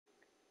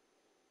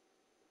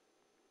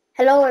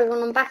Hello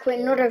everyone, I'm back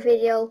with another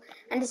video,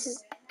 and this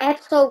is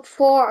episode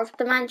 4 of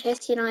the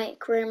Manchester United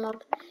career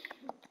mode.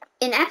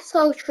 In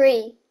episode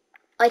 3,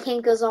 I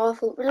think it was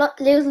awful. We're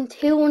losing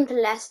 2-1 to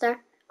Leicester.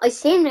 I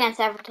seen against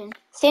Everton,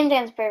 same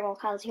against Birmingham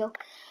Calcio.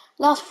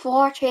 Lost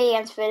 4-3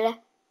 against Villa,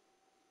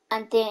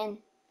 and then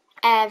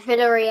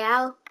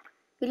Villarreal,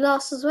 we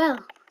lost as well.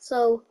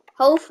 So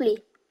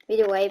hopefully we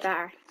do way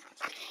better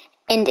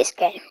in this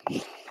game,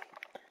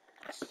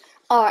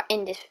 or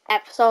in this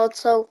episode.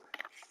 So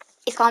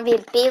it's going to be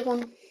a big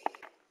one.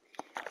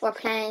 We're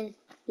playing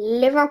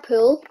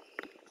Liverpool,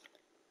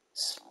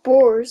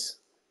 Spurs.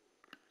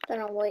 Don't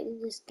know why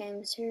this game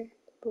is here.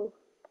 But,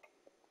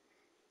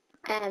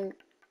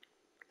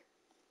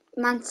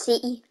 Man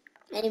City.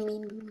 I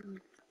mean,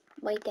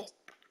 might get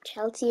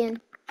Chelsea in.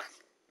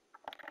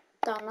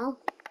 Don't know.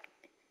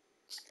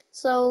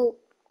 So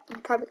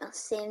I'm probably gonna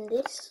sim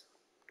this.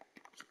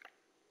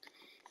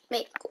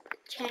 Make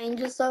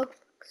changes though.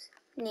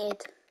 Need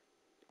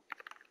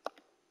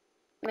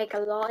make a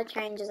lot of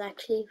changes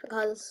actually,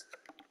 because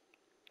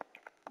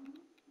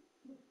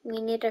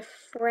we need a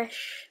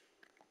fresh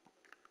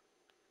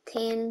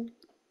team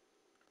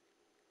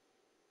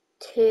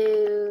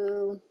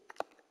to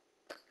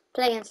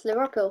play against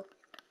Liverpool.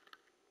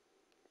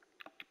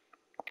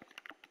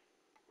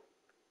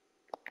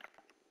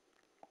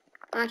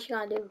 I'm actually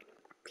gonna do a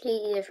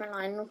completely different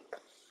lineup.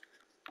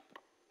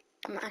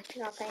 I'm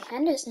actually gonna play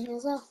Henderson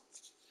as well.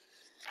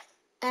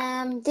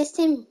 This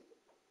team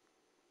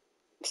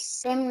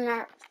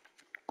similar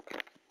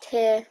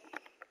to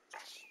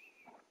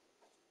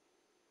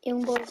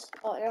Young Boys.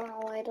 Oh, I don't know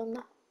why I done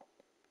that.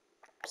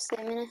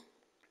 Similar.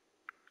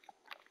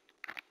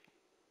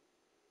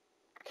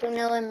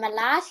 2-0 in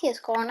Malasia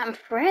scoring, and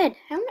Fred.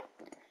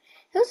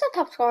 Who's the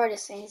top scorer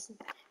this season?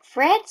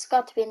 Fred's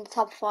got to be in the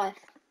top 5,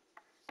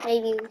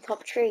 maybe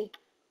top 3.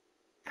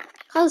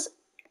 Because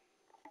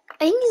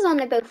I think he's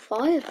on about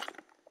 5.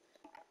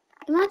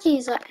 Imagine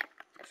he's like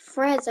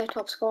Fred's our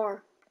top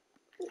scorer.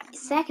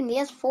 Second, he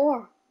has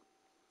 4.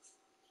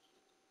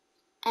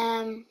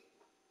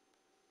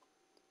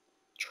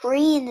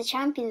 3 in the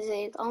Champions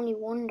League, only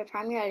 1 in the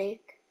Premier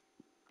League.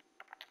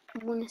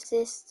 1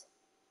 assist.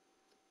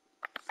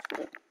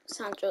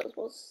 Sancho's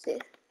was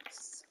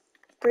 6.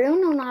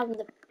 Bruno not having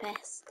the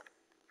best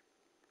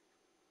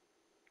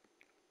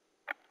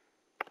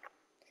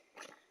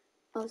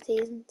of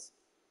seasons.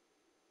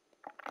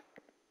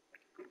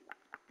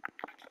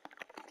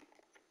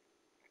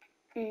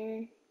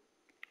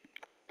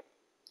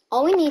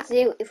 All we need to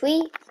do, if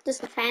we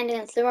just defend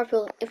against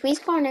Liverpool, if we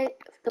score out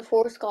the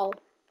 4th goal,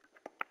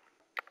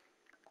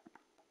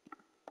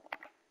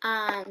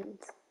 and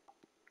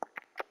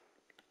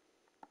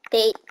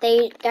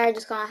they're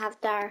just gonna have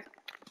their,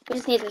 we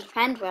just need to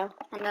defend well,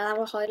 and they'll have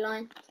a high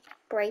line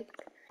break.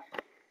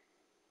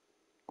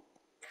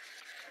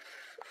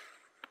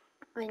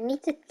 I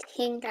need to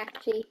think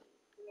actually.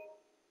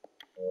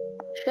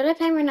 Should I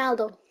play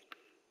Ronaldo?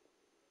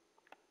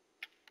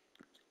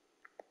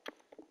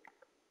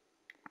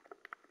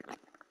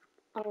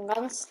 I'm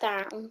gonna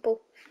start him, but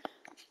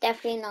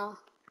definitely not.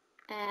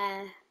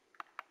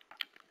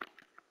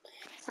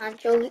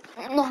 Sancho,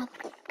 not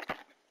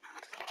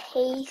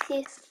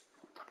paces.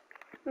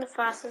 The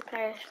fastest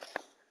player.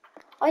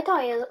 I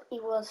thought he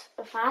was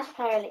a fast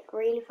player, like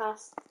really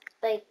fast,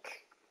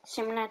 like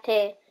similar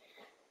to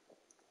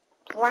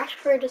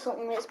Rashford or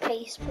something with his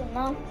pace, but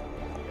no,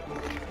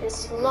 it's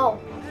slow.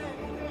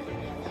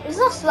 He's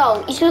not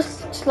slow, he's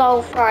just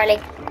slow for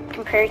like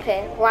compared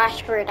to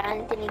Rashford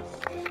and Anthony.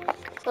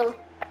 So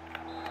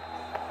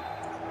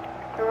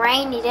a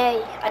rainy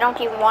day. I don't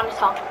even want to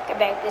talk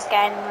about this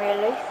game in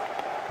real life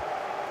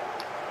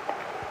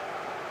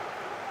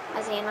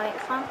as a United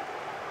fan.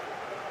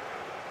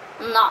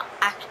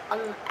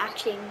 I'm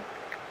actually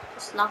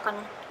just not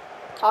gonna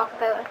talk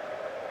about it.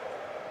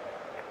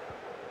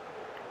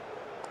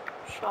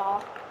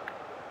 Sure.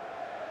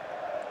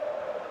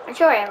 I'm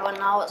sure everyone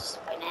knows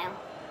by now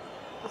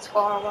what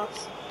score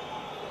was.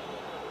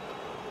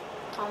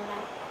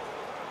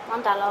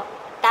 Not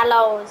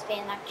Dalot is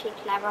being actually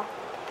clever,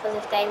 because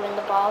if they win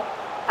the ball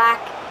back,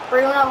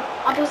 Bruno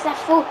onto his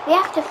left foot. We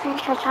have to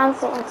finish our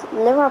chance against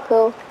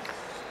Liverpool.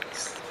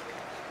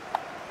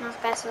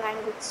 Not best of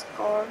any good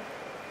score.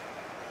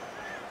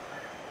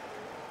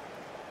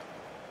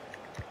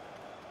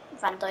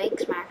 Van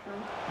Dijk's marking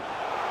him.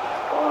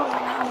 Oh,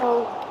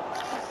 Ronaldo.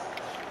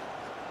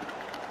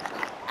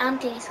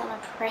 Anthony's gonna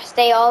press.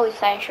 They always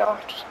play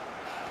short.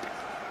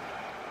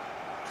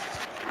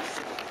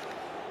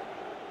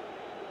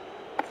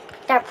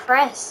 Their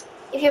press.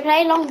 If you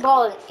play long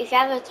ball, if you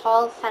have a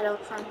tall fellow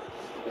front,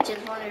 which is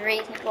one of the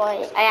reasons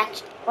why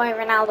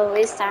Ronaldo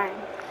is starting,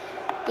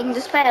 you can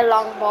just play a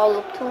long ball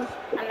up to him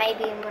and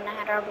maybe even win a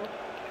header. But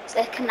it's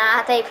like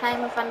Canate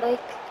playing with Van Dijk.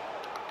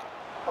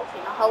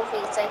 Hopefully not.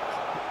 Hopefully it's like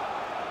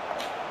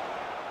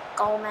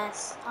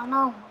Gomez. Oh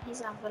no,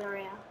 he's on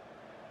Villarreal.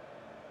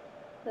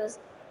 Because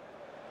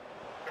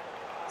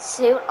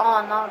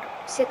oh no,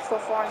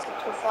 6'4" and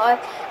 6'5".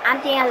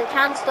 Anthony has a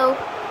chance though.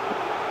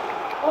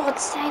 Oh,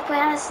 it's saved by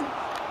Alisson.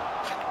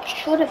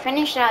 should have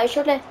finished that. I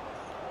should have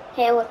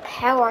hit it with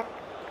power.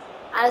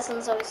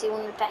 Alisson's obviously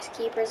one of the best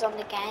keepers on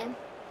the game,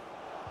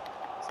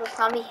 so it's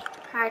probably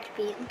hard to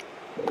beat him.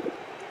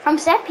 From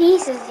set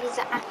pieces, he's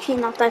actually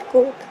not that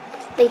good.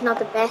 Like, not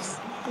the best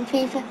in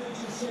FIFA.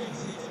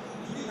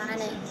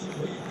 Mane,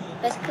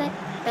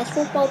 best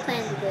football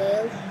player in the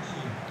world.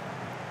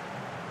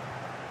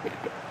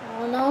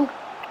 Oh no.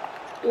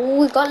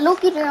 Oh, we got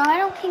lucky there. I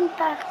don't think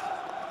that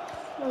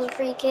was a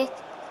free kick.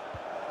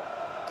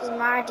 Doesn't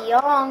matter. De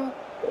Jong.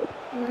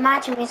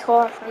 Imagine we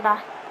scored from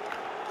that.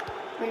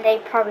 And they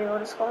probably would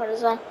have scored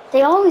as well.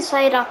 They always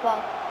play that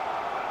ball.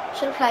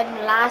 Should have played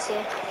him last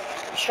year.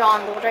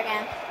 Sean the other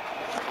game.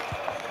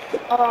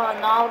 Oh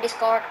no, they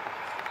scored.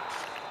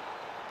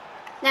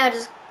 Now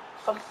just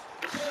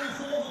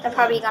they're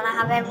probably gonna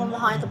have everyone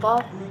behind the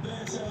ball.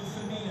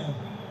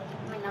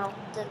 I know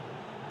they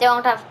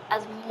don't have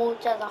as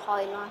much as a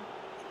high line.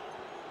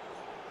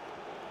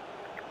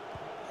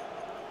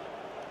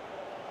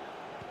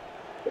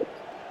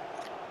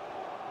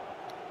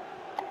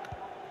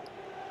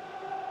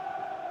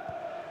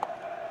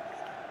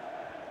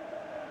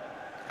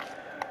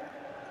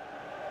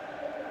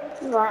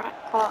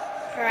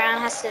 Varane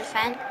has to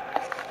defend.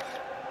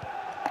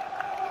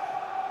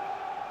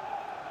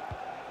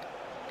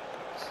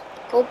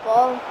 Good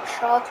ball.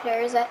 Shaw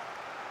clears it.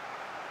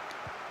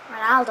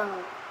 Ronaldo.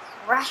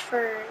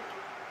 Rashford.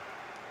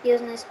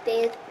 Using his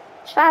speed.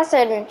 It's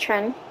faster than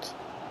Trent.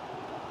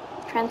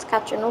 Trent's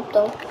catching up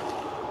though.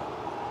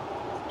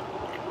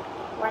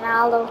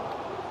 Ronaldo.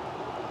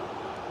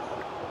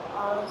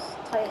 Oh, this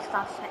tight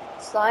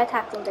that slide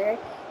tackle there.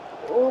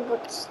 Oh,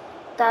 but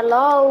that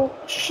low.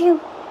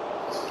 Shoot.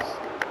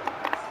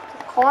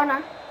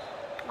 Corner.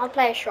 I'll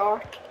play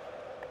short.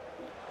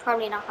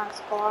 Probably not gonna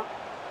score.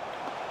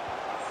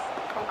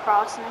 From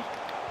crossing it.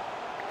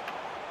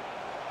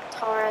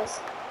 Torres.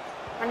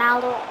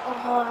 Ronaldo.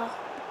 Oh.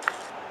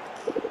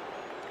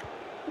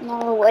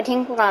 No, I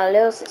think we're gonna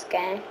lose this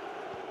game.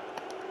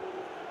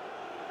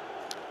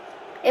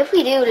 If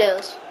we do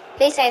lose,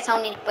 please say it's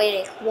only by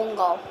like 1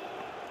 goal.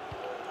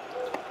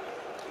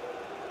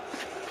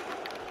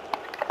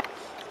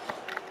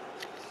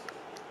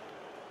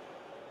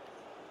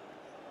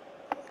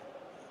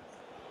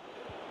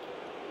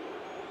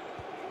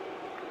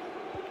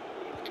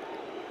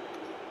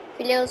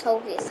 If we lose,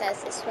 hopefully it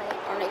says this way,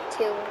 or like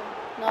 2.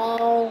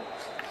 No.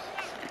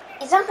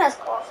 He's not gonna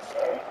score for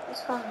sure.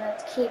 He's gonna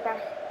keep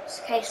her.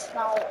 Just in case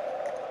no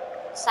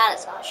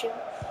Salah's gonna shoot.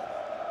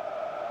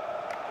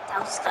 That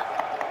was stuck.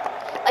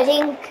 I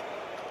think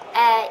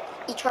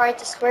he tried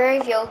to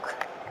square yoke,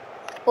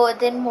 but it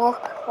didn't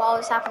work. What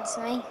always happens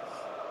to me.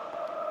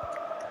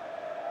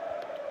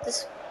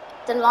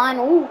 The line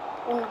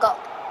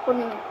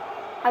wouldn't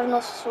have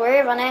enough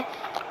swerve on it.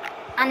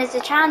 And it's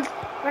a chance.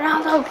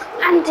 Ronaldo,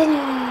 Anthony.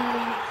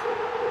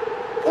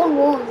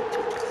 1-1.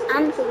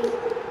 Anthony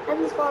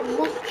hasn't scored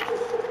much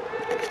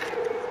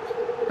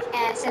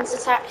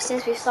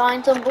since we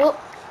signed him, but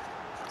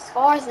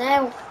scores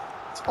now.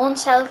 It's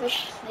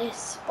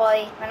unselfishness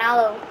by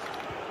Ronaldo.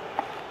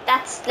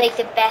 That's like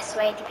the best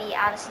way to beat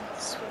Alisson.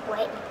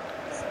 Sweating.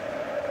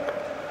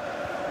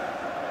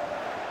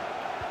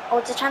 Oh,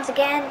 it's a chance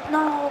again.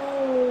 No.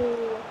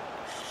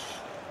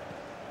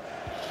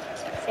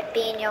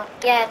 Fabinho.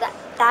 Yeah,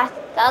 that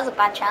was a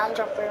bad challenge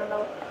of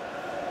Bruno.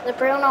 The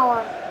Bruno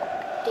or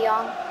De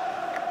Jong.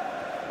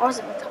 Or was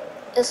it McCall?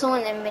 There's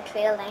someone in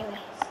midfield anyway.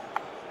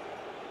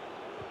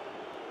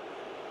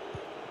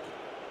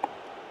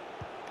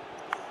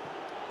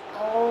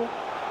 Oh.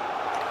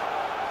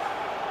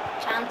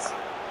 Chance.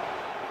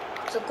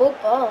 It's a good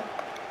ball.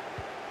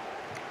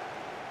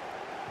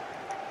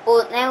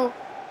 But now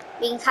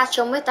we can catch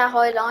him with that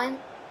high line.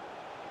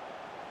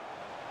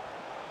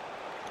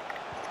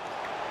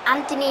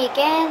 Anthony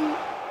again.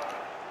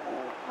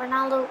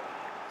 Ronaldo.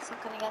 He's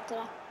not gonna get to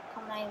that.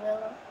 Come on, he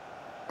will.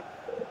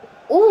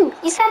 Oh,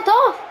 he sent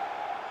off.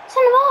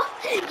 Send him off.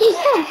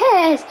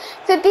 Yes.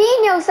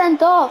 Fabinho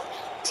sent off.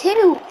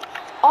 2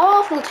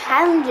 awful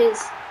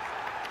challenges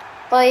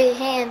by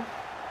him.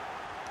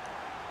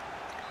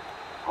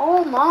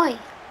 Oh my.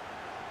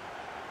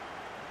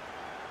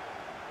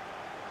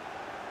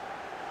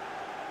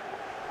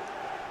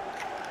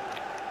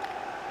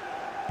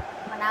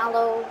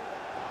 Ronaldo.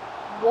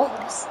 What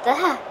was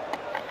that?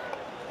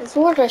 It's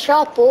worth a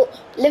shot, but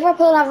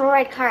Liverpool have a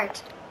red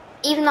card.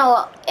 Even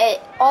though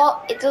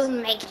it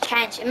doesn't make a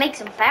change, it makes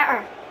them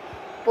better.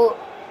 But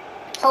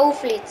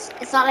hopefully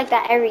it's not like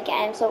that every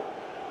game. So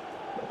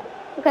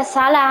because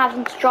Salah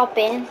having to drop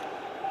in,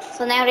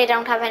 so now they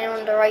don't have anyone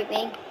on the right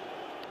wing.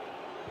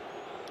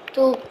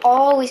 There'll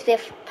always be a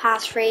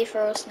pass free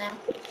for us now.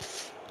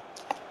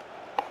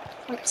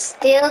 I'm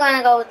still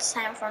gonna go with the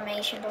same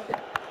formation though.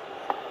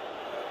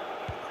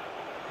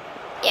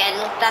 Yeah,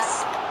 look,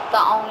 that's the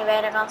only way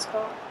they're gonna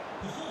score.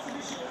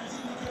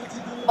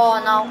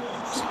 Oh no.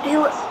 Just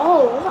do it.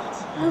 Oh,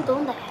 well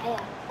done the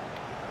header.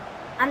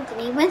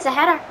 Anthony wins the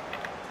header.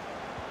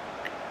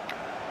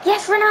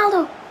 Yes,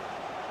 Ronaldo.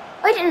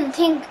 I didn't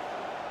think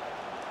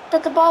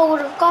that the ball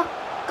would have got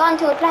Gone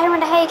to a player in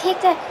the hay,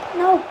 kicked it.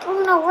 No,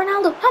 Bruno,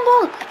 Ronaldo,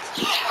 handball.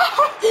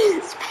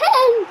 Yes,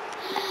 pen.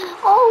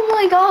 Oh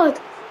my god.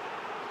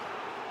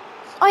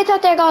 I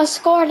thought they were going to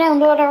score down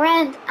the other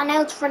end, and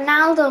now it's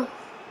Ronaldo.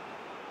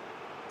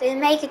 They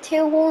make it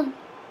 2-1.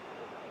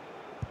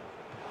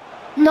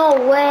 No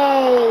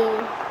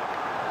way.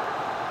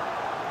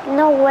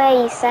 No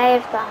way he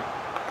saved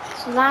that.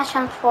 So last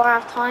chance before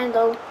half time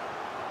though.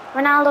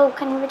 Ronaldo,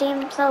 can he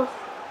redeem himself?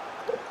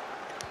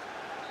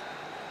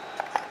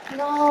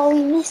 No,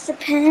 he missed the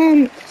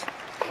pen.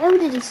 How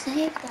did he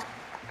save that?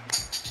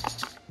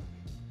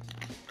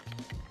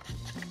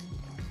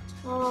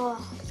 Oh.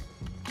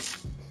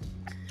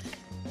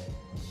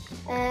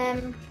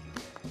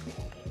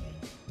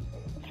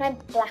 Play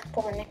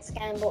Blackburn next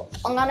game, but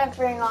I'm gonna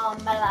bring on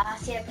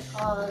Malacia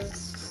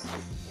because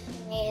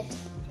we need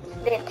a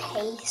bit of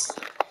pace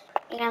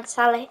against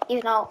Salah.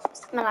 Even though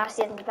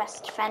Malacia isn't the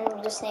best defender,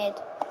 we just need.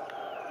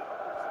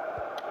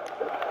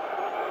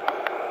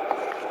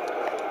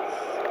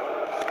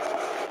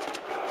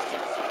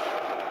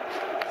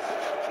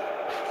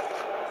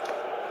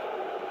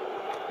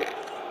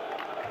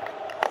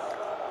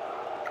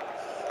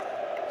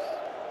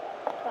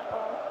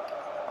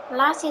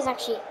 Malacia is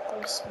actually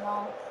very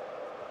small.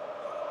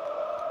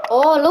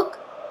 Oh look!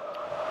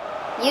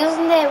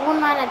 Using the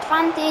one-man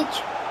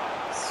advantage.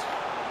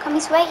 Can we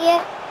sweat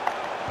yet?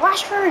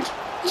 Rashford!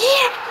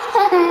 Yes!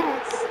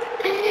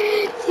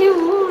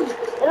 2-1.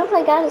 It looks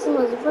like Addison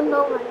was running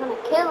over and gonna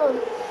kill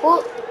him.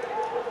 But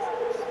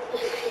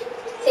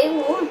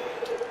 2-1.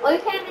 I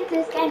came into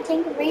this game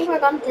thinking we were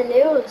going to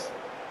lose.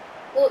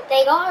 But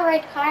they got a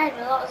red card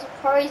and a lot of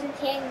surprising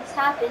things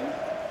happened.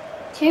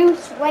 2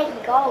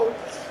 sweaty goals.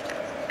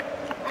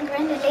 And we're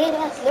in the lead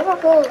against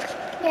Liverpool.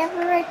 We have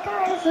a red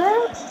card as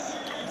well.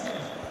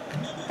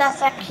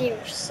 That's actually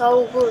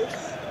so good.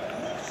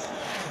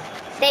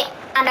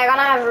 They're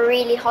gonna have a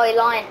really high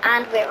line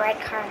and with red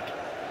card.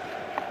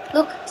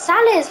 Look,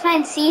 Salah is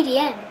playing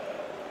CDM.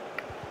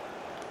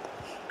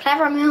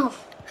 Clever move.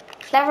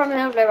 Clever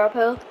move,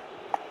 Liverpool.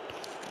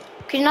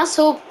 Could you not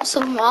sub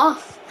him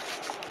off?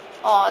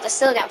 Oh, they're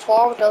still getting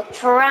forward though.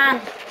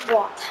 Varane.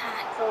 What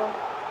tackle.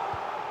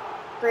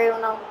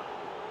 Bruno.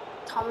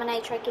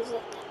 Dominator gives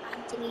it to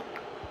Anthony.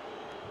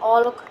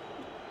 Oh, look.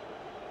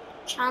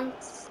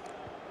 Chance.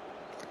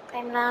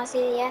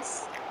 Malacia,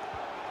 yes.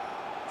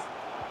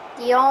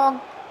 De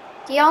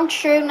Jong's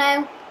through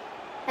now.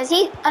 Has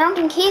he? I don't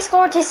think he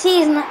scored this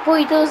season, but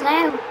he does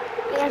now.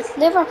 Against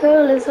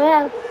Liverpool as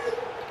well.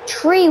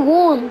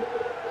 3-1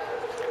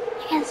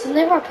 against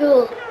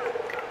Liverpool.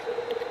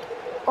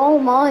 Oh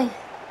my.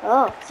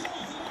 Oh.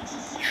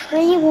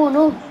 3-1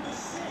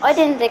 up. I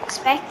didn't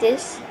expect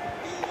this.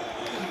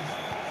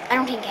 I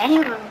don't think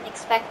anyone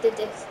expected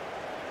this.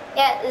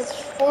 Yeah, his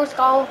first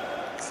goal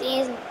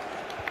season.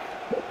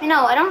 You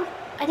know,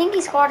 I think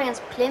he scored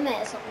against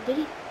Plymouth or something, did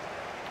he?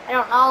 I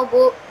don't know,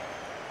 but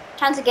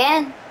chance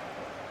again.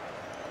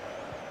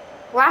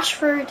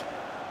 Rashford.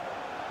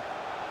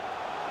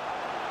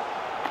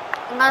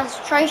 I'm gonna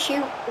try to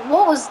shoot.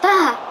 What was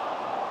that?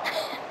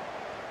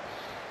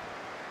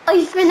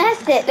 I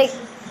finessed it like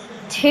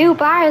 2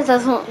 bars or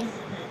something.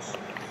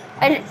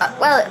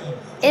 Well,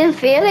 it didn't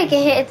feel like I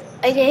hit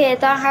it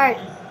that hard.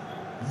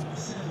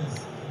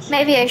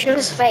 Maybe I should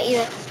have sweated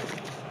it.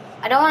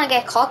 I don't want to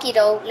get cocky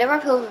though.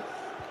 Liverpool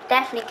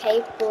definitely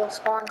capable of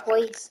scoring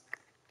twice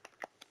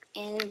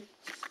in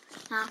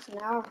half an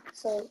hour.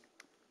 So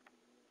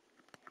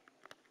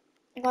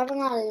I'm going to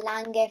bring on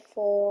Lange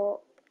for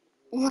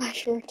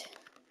Rashford.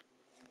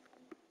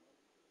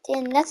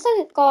 Then let's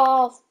go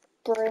off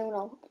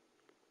Bruno.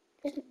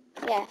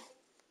 Yeah.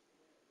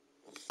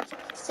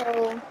 So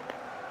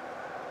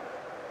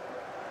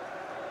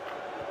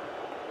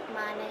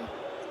Mane.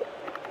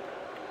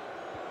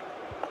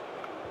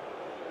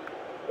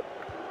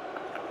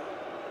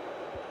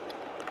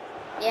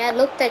 Yeah,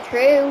 look, they're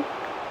through.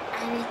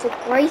 And it's a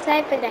great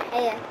save for the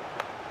hair.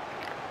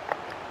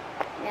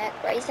 Yeah,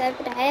 great save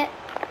for the hair.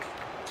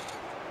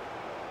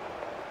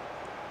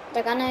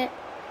 They're gonna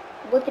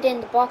whip it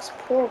in the box.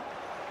 Poor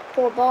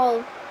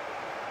ball.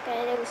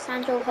 Okay, there was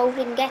Sancho.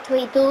 Hopefully he can get to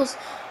it. He does.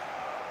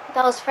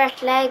 Those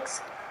fresh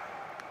legs.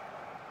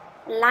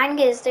 Lang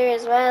is there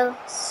as well.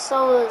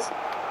 So is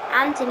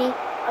Anthony.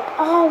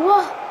 Oh,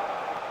 what?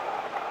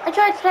 I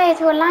tried to play it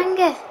to a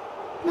Lange.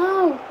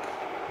 No.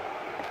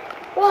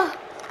 What?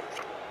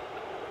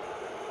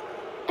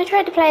 I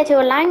tried to play it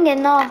to a Lange,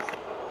 no.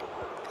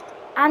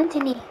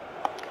 Anthony.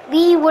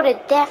 We would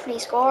have definitely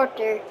scored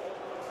there.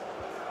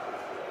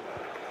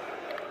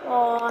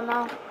 Oh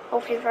no.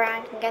 Hopefully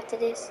Varane can get to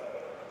this.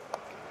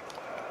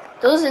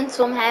 Doesn't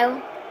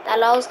somehow.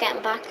 Dalot's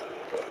getting back.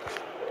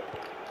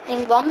 I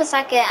think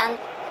Wan-Bissaka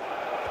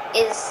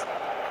is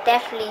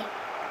definitely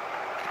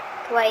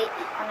great,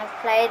 and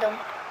I've played him.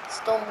 It's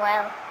done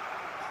well.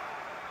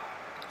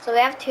 So we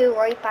have 2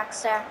 right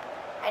backs there.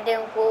 They're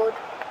doing good.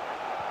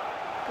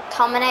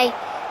 McTominay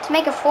to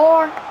make it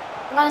 4.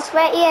 I'm gonna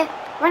sweat you.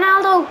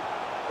 Ronaldo!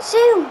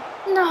 Soon!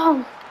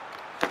 No!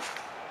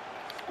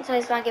 I thought he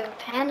was gonna give a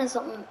pen or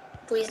something,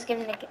 but he's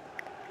giving it.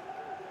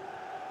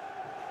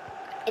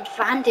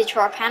 advantage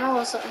for a panel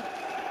or something.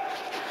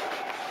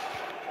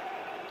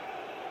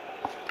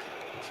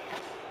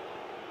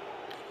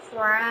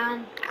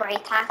 Varane,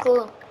 great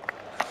tackle.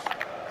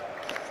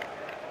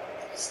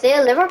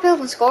 Still, Liverpool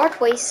can score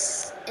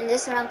twice in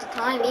this amount of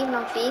time, even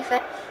on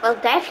FIFA. Well,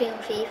 definitely on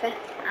FIFA,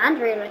 and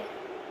really.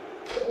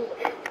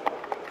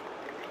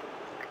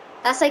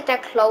 That's like their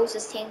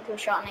closest thing to a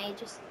shot in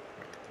ages.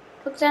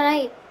 Look,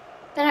 they're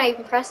not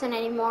even pressing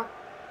anymore.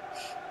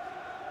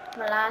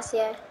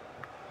 Malasia.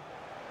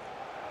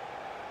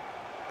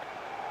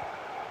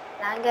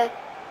 Langa.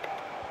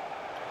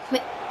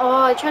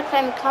 Oh, I tried to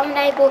play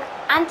McTominay, but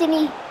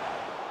Anthony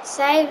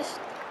saves.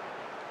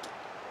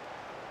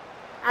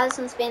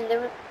 Alisson's been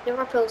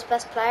Liverpool's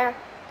best player.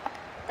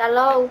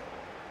 Dalot.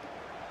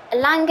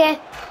 Elanga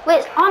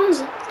with on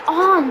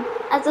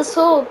as a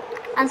sub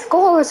and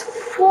scores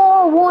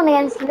 4-1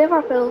 against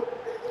Liverpool.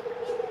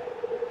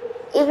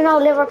 Even though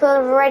Liverpool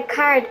have a red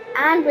card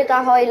and with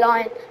their high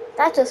line,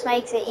 that just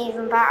makes it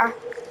even better.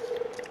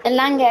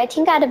 Elanga, I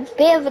think, had a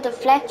bit of a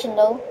deflection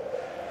though.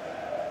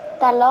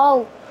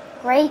 Dalot,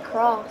 great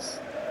cross.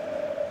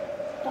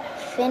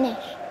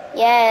 Finish.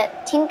 Yeah, I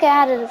think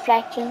I had a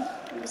deflection.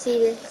 You see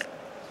this?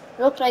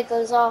 It looked like it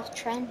was off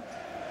Trent.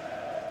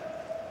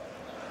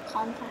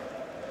 Contact.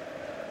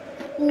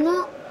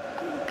 Not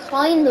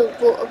kind of,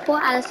 but it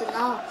put Alisson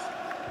off.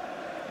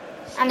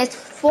 And it's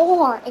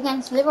 4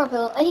 against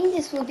Liverpool. I think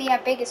this will be our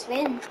biggest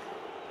win.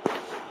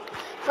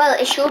 Well,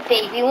 it should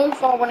be. We won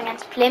 4-1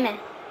 against Plymouth,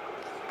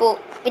 but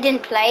we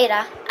didn't play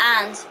that,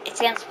 and it's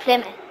against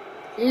Plymouth.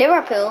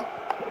 Liverpool,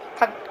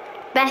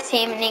 best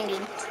team in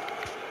England.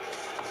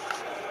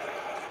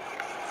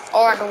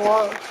 Or in the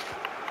world.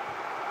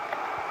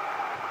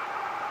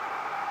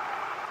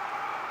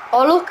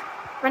 Oh look,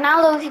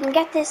 Ronaldo, if you can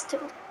get this to...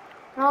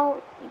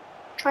 No,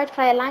 try to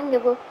play Elanga,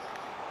 but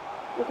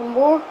you can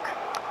work.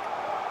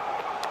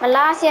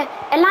 Malasia,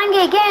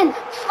 Elanga again,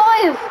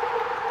 5!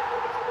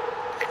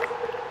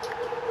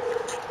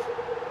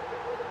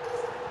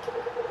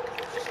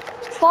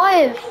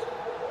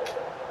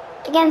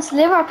 Against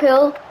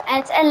Liverpool,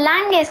 and it's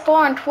Elanga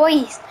scoring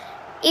twice.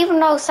 Even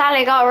though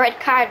Salah got a red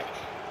card,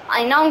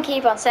 I know I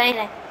keep on saying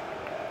it.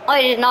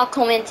 I did not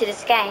come into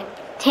this game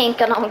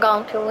thinking I'm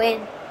going to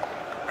win.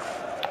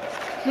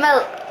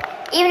 Well,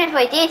 even if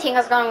I did think I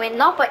was going to win,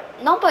 not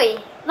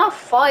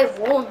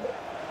 5-1.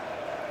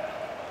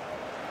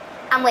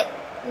 And with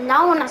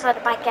no one else at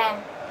the back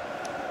end.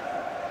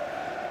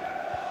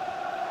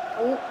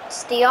 Oh,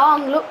 it's De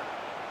Jong, look.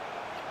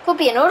 Could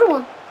be another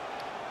one.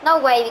 No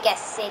way we get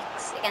 6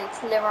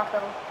 against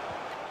Liverpool.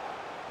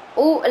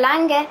 Oh,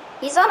 Elanga,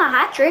 he's on a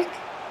hat-trick.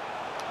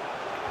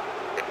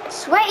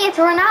 Sweaty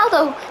to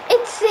Ronaldo.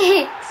 It's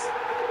 6.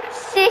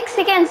 6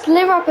 against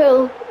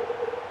Liverpool.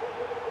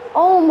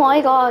 Oh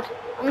my god.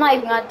 I'm not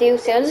even going to do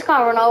so. I'm just going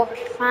to run over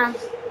to the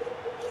fans.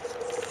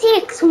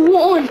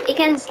 6-1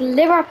 against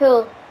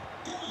Liverpool.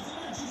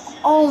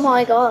 Oh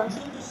my god.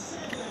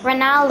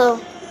 Ronaldo.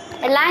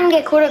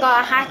 Elanga could have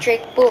got a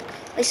hat-trick, but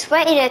I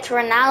sweated it to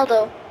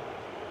Ronaldo.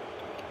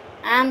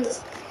 And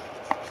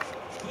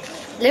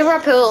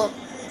Liverpool.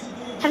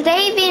 Have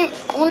they been...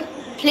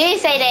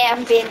 Please say they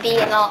haven't been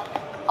beaten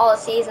all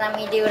season and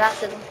we do that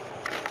to them.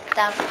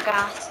 That's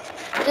gas.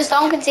 Just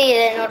don't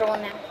concede another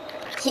one now.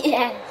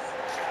 Yes.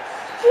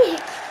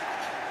 6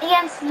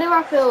 against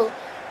Liverpool.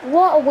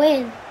 What a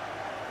win.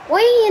 Why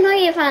are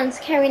United fans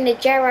carrying the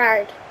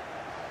Gerrard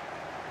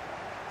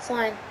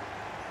sign?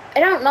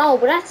 I don't know,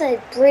 but that's a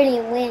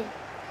brilliant win.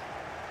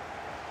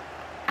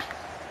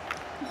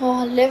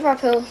 Oh,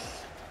 Liverpool.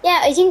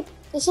 Yeah, I think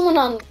there's someone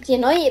on the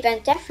United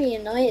bench, definitely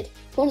United,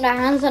 putting their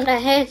hands on their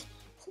head.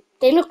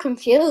 They look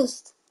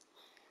confused.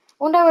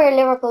 Wonder where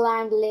Liverpool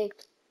are in the league.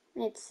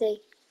 Let's see.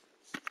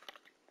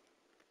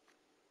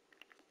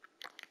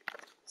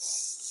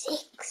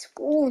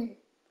 6-1.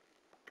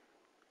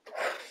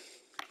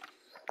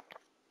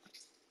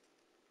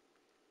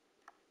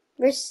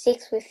 We're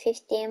 6th with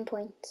 15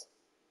 points.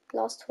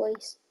 Lost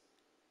twice.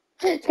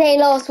 They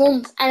lost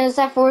once, and it's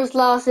their first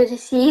loss of the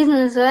season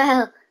as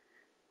well.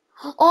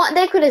 Oh,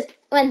 they could have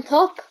went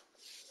up.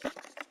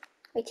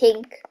 I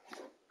think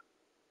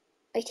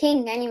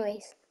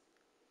anyways.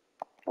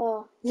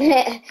 Oh.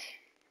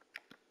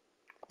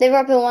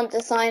 Liverpool want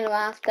to sign him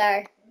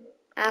after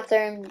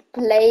him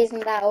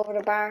blazing that over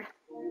the bar.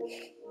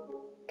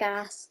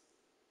 Gas.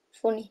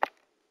 Funny.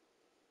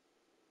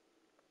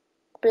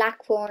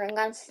 Blackburn, I'm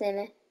going to sing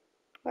it.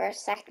 We're a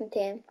second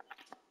team.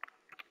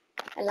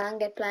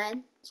 Elanga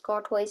playing.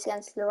 Scored twice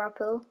against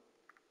Liverpool.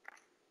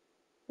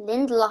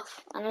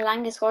 Lindelof and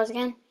Elanga scores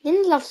again.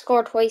 Lindelof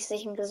scored twice, I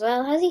think, as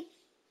well, has he?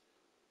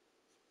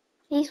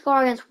 He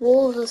scored against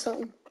Wolves or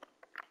something.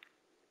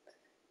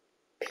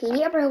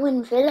 Peterborough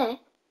win Villa.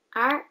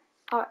 Or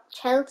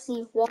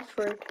Chelsea,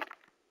 Watford.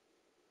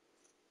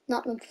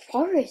 Nottingham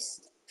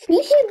Forest.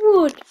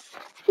 Fleetwood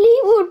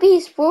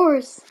beat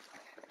Spurs.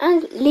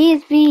 And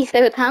Leeds beat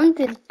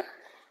Southampton.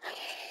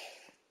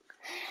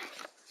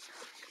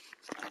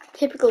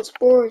 Typical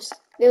Spurs.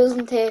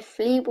 Losing to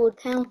Fleetwood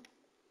Town.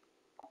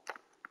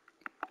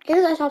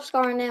 Here's our top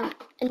scorer now.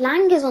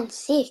 Elanga's on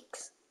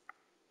 6.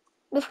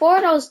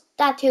 Before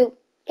that 2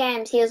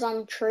 games, he was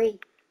on 3.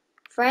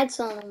 Fred's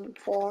on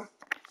 4.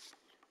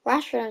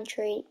 Rashford on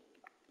 3.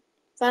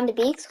 Van de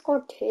Beek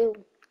scored 2.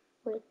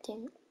 I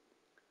think.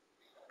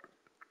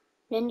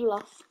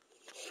 Lindelof.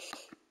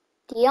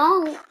 De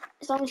Jong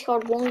has only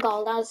scored 1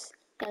 goal. That's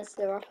against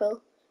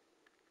Liverpool.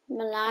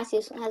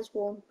 Malacius has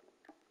 1.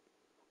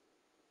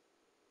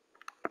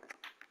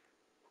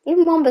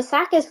 Even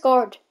Wan-Bissaka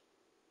scored.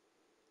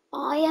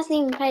 Oh, he hasn't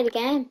even played a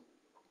game.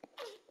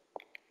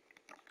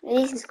 At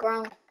least he's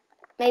grown.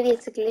 Maybe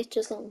it's a glitch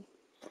or something.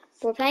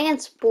 We're playing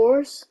against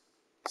Spurs.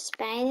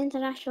 Spain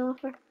international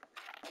offer.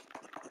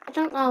 I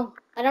don't know.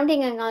 I don't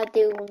think I'm gonna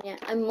do one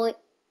yet. I might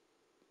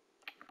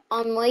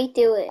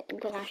do it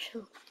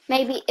international.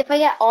 Maybe if I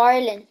get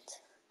Ireland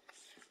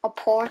or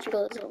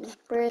Portugal or something.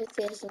 Where is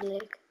this in the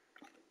league?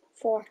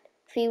 4th.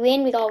 If we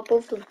win, we go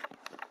above them.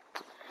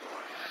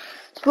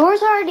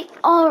 Spurs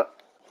are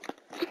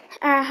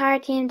a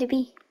hard team to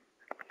beat.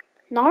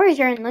 Norwich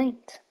are in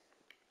 9th.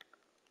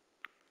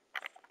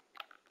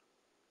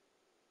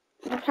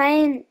 We're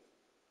playing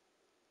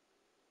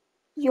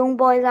Young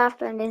Boys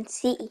after and then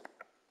City.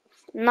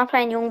 I'm not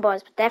playing Young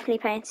Boys, but definitely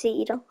playing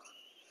City though.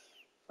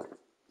 I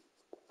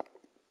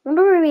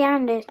wonder where we are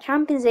in the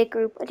Champions League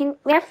group. I think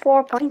we have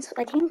 4 points.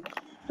 I think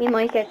we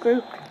might get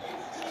group.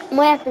 We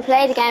might have to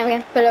play the game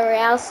against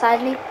Villarreal,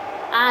 sadly,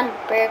 and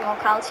Bergamo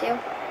Calcio.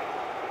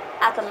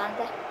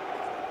 Atalanta.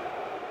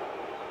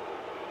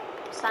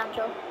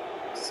 Sancho.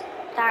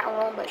 Starting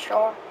run, but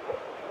sure.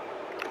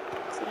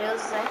 So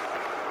loses it.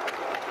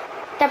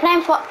 They're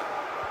playing for.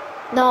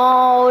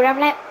 No,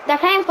 they're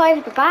playing 5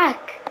 at the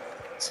back.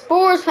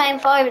 Spurs playing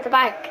 5 at the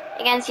back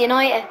against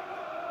United.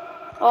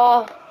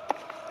 Oh,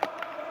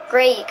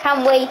 great!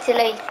 Can't wait to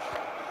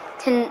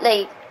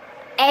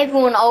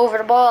everyone over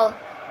the ball.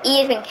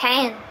 Even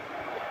Kane.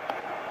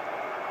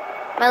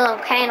 Well,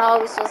 no, Kane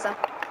always does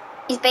that.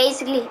 He's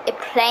basically a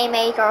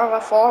playmaker or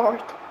a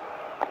forward.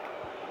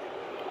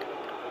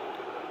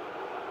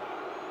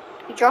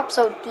 He drops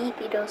so deep,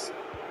 he does.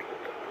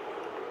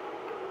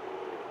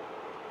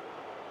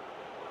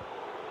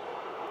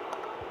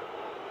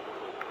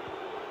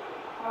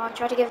 Oh, I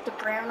try to give it to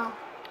Bruno.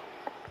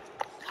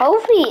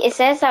 Hopefully it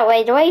says that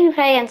way. The way we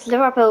play against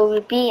Liverpool,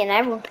 we'll be in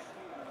everyone.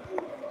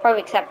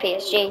 Probably except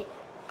PSG.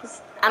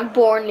 And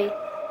Burnley.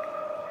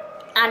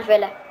 And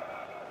Villa.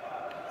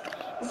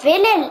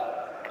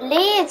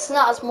 Leeds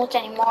not as much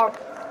anymore.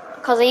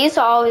 Because I used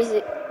to always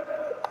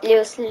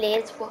lose to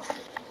Leeds. But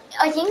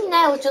I think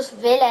now it's just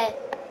Villa,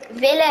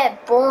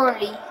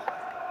 Burnley.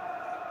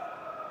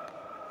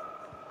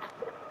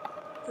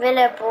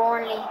 Villa,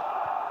 Burnley.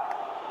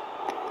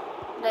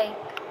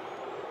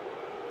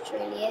 That's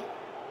really it.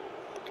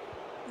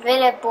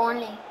 Villa,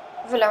 Burnley,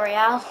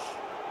 Villarreal.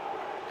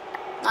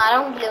 No, I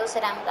don't lose to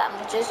them that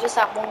much. It's just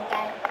that one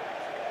game.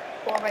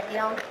 Already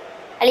on.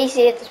 At least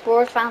you get the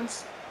Spurs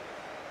fans.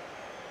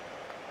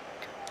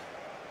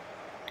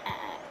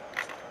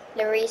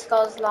 Lloris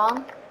goes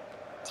long.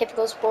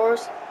 Typical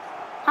Spurs.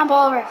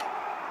 Handball over.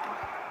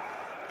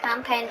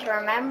 Campaign to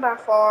remember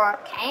for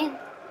Kane.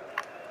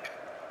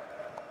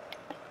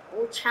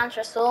 Ooh, chance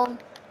for Son.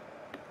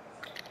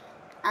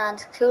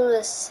 And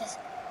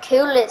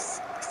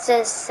Kulusevski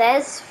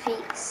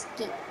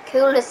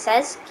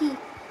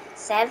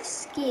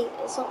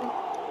or something.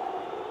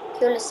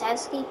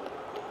 Kulusevski.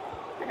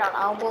 I don't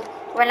know, but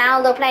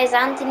Ronaldo plays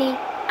Anthony.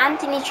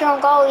 Anthony through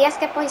goal. Yes,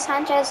 get by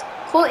Sanchez.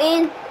 Cut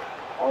in.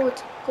 Oh,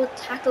 it's a good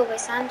tackle by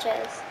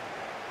Sanchez.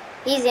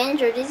 He's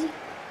injured, is he?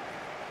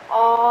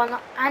 Oh, no.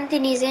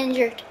 Anthony's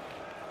injured.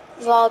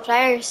 Of all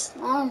players.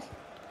 Oh.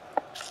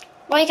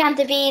 Why can't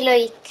it be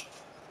like...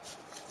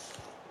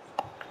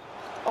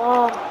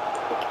 Oh,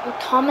 like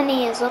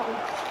McTominay or something.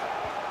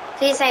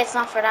 Please say it's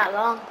not for that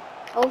long.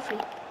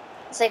 Hopefully.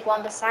 It's like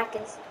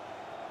Wan-Bissaka's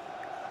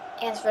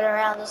against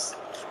Villarreal.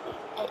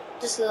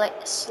 Just like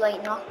a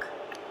slight knock.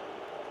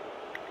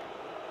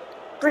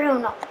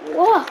 Bruno.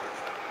 Whoa!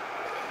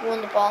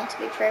 Won the ball, to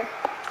be fair.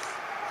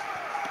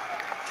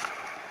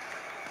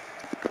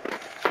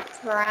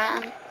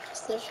 Varane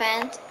to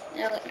defend.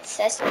 You know, it's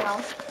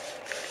Sessegnon.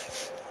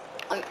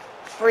 I'm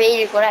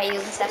really good at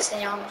using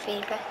Sessegnon on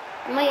FIFA.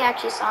 I might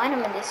actually sign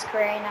him in this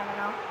career, you never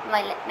know. I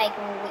might make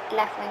him a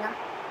left winger.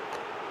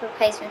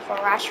 Replacement for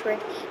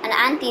Rashford. And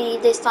Anthony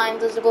this time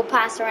does a good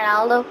pass to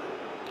Ronaldo.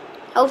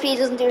 Hopefully he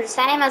doesn't do the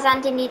same as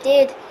Anthony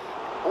did.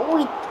 Oh,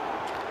 he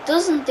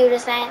doesn't do the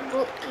same,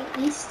 but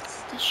he's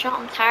the shot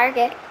on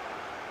target.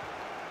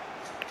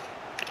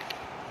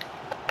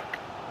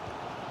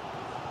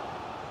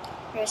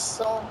 There's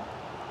Son.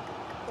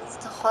 It's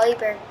the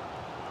Hyber.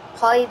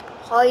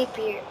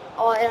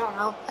 Oh, I don't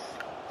know.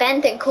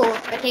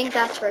 Bentoncourt, I think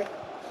that's right.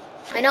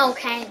 I know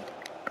Kane.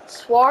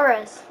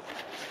 Suarez.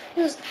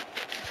 Who's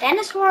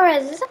Dennis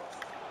Suarez, is it?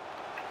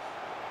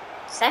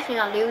 It's definitely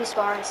not Luis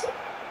Suarez.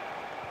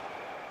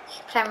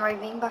 Playing right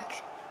wing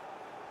back.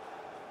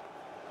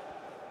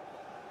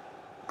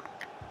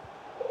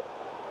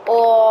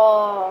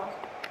 Oh,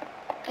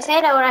 I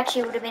say that would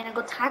have been a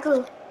good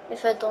tackle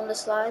if I'd done the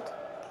slide.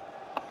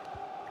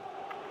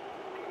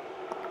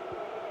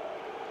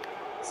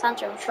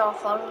 Sancho and Shaw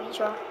following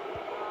each other.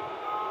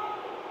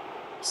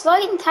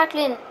 Sliding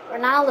tackling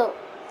Ronaldo.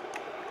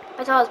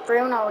 I thought it was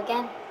Bruno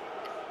again.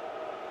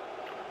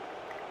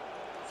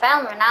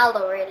 Found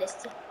Ronaldo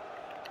realistic.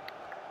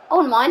 I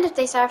wouldn't mind if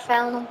they start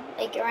fouling him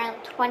like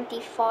around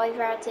 25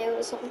 yards out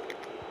or something.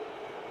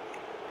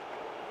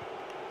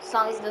 As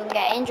long as he doesn't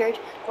get injured.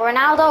 But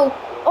Ronaldo,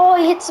 oh,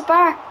 he hits the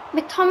bar.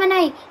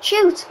 McTominay,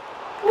 shoot!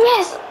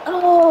 Yes!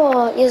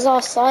 Oh, he was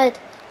offside.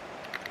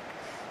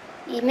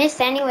 He missed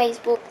anyways,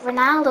 but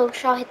Ronaldo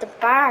shot hit the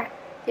bar.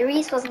 The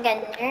Reese wasn't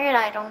getting near it,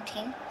 I don't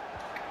think.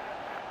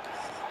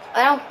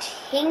 I don't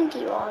think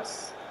he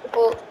was,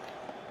 but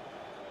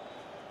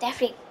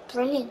definitely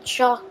brilliant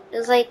shot. It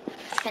was like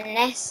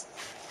finesse.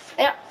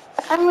 I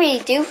don't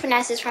really do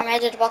finesses from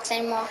edge of the box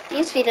anymore. It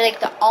used to be like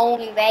the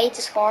only way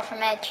to score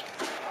from edge.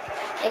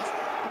 Like,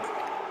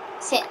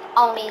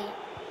 only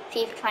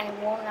FIFA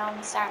 21 now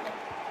I'm starting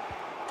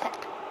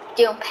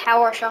doing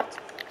power shots.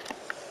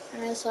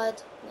 And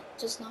outside,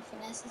 just not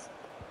finesses.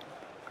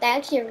 They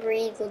actually have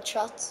really good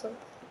shots, so.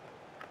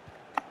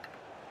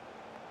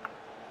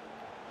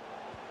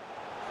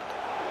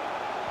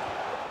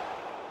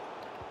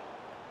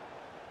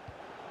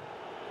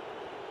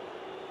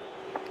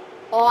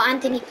 Oh,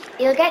 Anthony,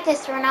 you'll get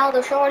this to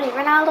Ronaldo, surely.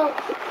 Ronaldo,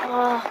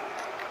 oh,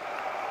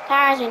 the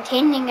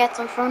Argentinian gets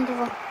in front of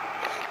him.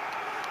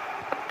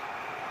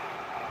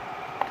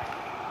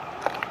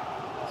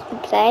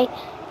 Good play.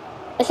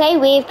 I say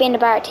we've been the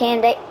better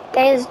team.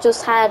 They've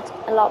just had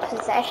a lot of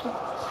possession.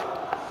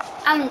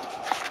 And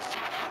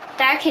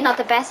they're actually not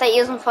the best at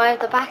using 5 at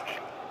the back.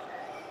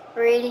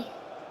 Really.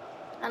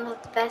 They're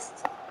not the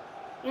best.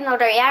 You know,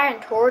 they are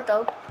in third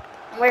though.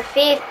 And we're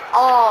 5th.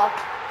 Oh,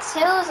 as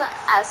soon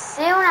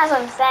as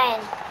I'm saying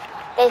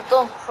they've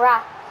done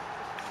crap,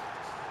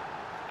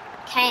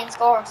 Kane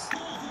scores.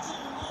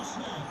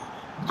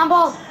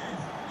 Handball.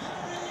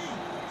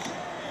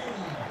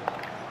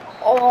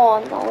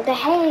 Oh no, the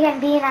hell you getting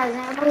beaten out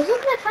now. But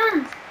look at the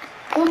fans.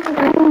 Jumping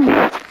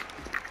around.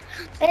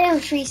 They're doing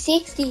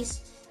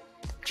 360s.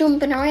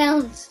 Jumping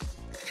around.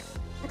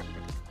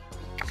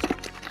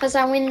 Because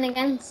they're winning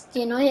against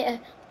United.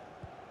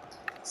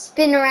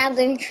 Spinning around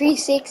in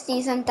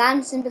 360s and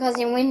dancing because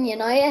you win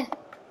United.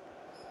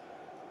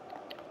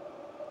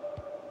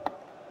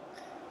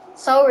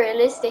 So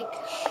realistic.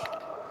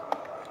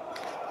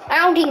 I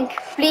don't think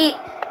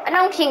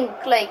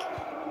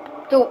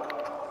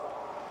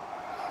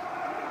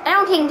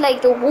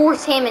the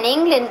worst team in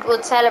England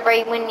would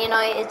celebrate when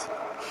United.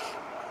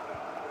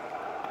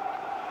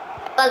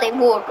 Well, they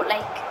would, but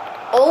like,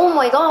 oh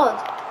my god,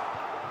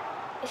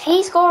 if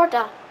he scored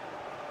that,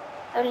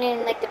 that would have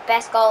been like the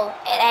best goal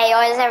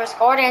AI has ever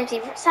scored.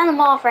 Empty, send him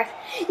off, ref.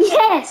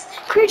 Yes,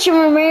 Christian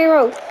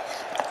Romero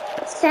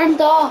sent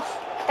off.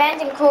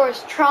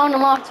 Bentancur's throwing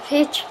him off the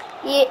pitch.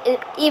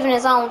 Even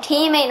his own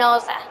teammate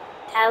knows that.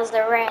 Tells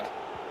the red.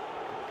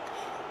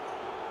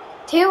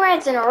 2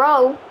 reds in a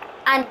row,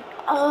 and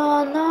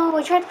oh no,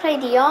 I tried to play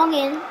De Jong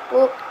in,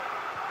 but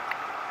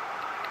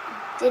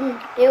didn't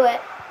do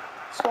it.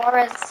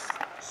 Suarez,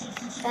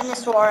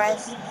 Dennis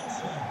Suarez,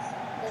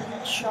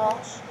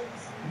 shot.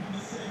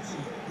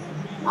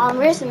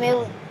 Where's the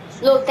middle?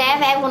 Look, they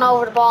have everyone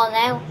over the ball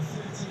now.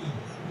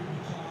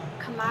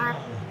 Kamara,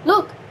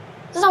 look,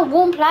 there's not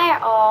one player.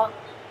 Oh,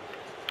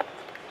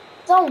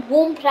 there's not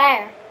one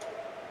player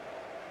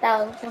that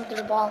was in front of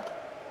the ball.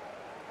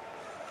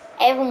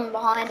 Everyone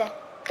behind it.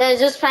 They're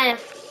just playing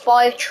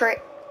 5-3,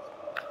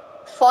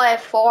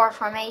 5-4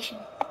 formation.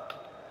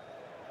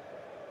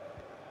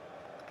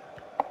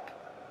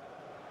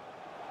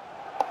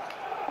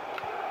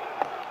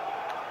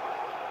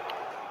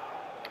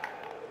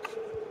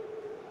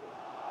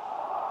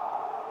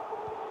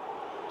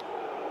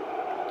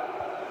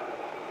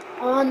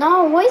 Oh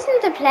no, why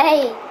isn't the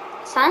play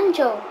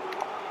Sancho?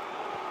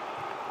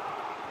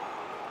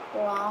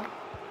 Wow.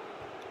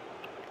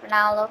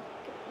 Ronaldo.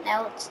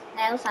 Now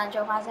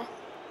Sancho has it.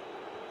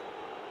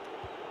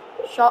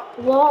 Shot.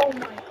 Whoa, oh my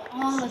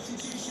god.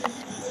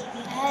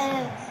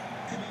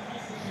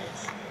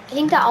 I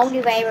think the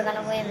only way we're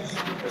gonna win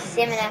is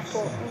Simeon,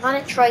 but I'm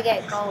gonna try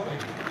get a goal.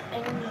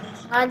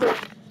 I'm gonna do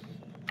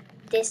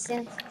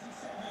distance.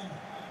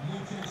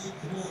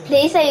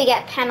 Please say you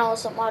get penal or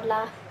something, I'd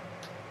laugh.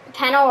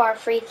 Penal or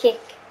free kick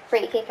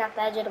at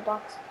the edge of the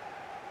box.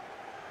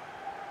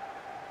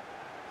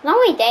 No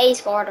way they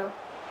scored though.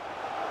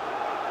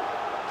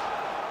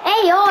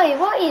 Hey, oi,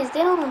 what is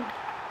doing?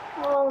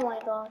 Oh my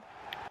god.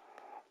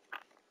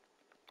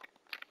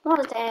 What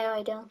is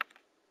AI doing?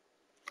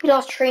 We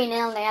lost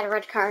 3-0 and they had a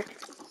red card.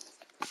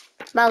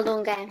 Well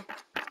done game.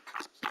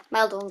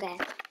 Well done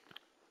game.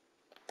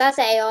 That's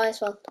AI's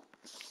fault.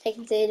 They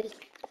conceded.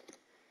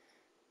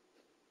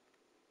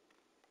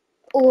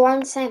 Oh, we're on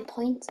the same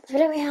points. I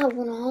feel like we have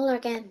won all our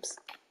games.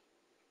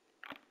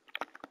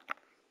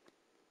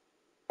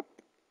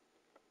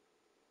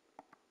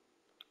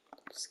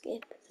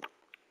 Skip.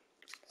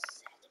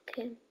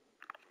 Second.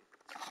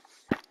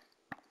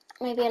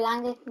 Maybe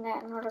Alanga can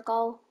get another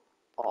goal.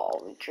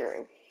 Oh, we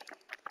drew.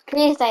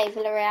 Please say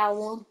Villarreal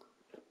won.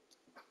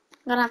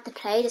 I'm gonna have to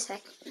play the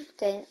second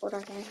the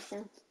other games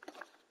now.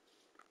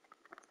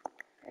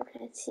 Okay,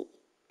 let's see.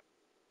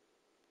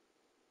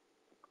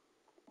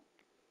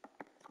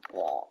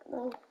 Oh,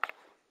 no.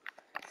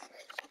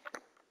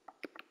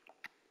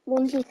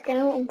 Monty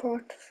Scout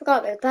import.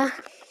 Forgot about that.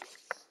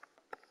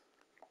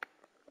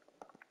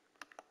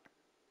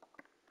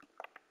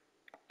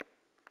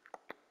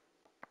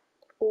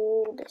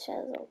 Oh, this is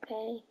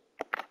okay.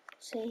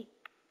 Let's see.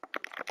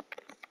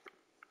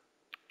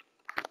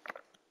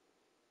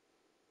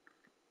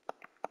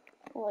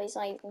 Oh, he's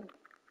not even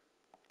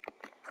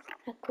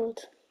that good.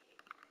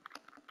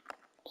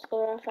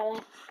 Slow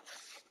fella.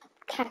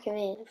 Tack him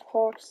in, of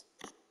course.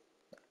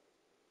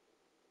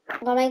 I'm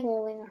gonna make him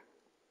a winger.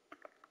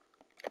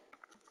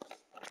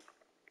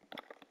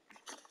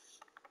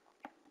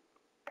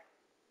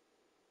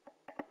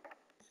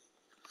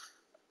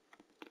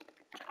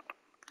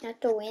 I have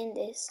to win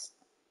this.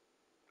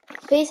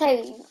 Please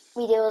say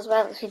we do as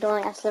well as we don't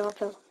against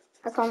Liverpool.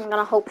 That's what I'm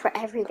gonna hope for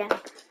every game.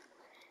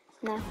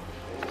 No.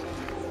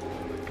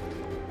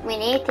 We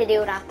need to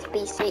do that to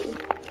beat City.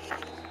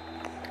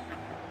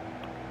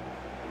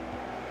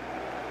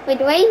 Wait,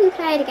 the way we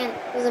played again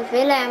was a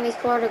Villa and we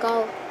scored a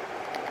goal.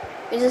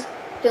 We're just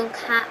doing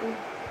calm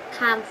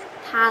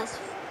pass,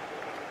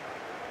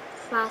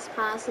 fast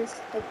passes,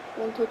 like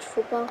one-touch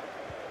football.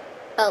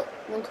 Well,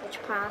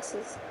 one-touch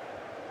passes.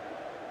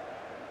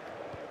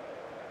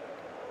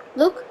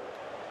 Look,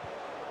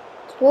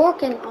 it's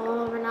working.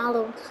 Oh,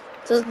 Ronaldo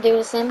doesn't do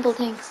the simple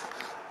things.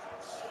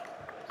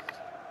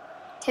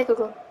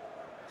 Typical.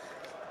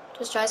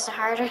 Just tries the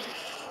harder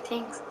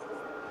things,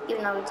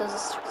 even though he does it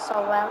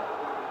so well.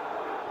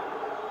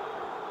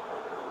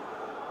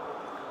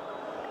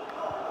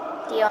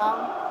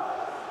 Dion.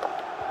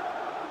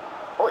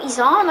 Oh, he's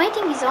on. I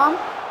think he's on.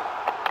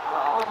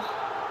 Oh,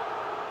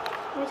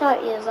 I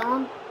thought he was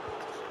on.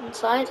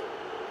 Inside.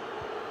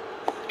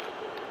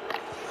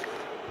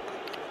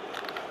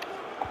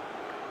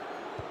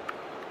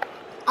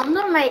 I'm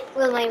gonna make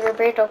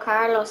Roberto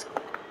Carlos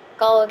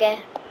goal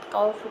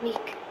for the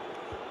week.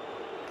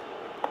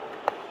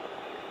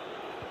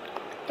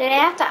 Did I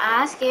have to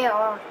ask you,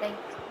 or like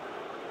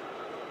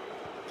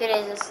did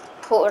I just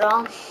put it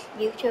on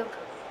YouTube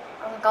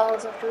on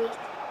goals of the week?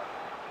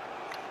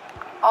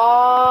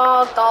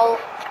 Oh, goal.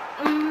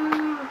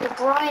 De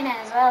Bruyne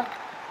as well.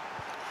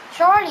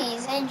 Surely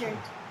he's injured.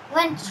 He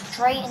went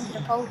straight into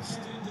the post.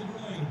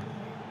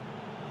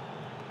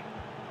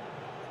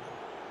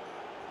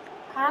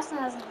 Carson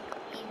hasn't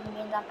even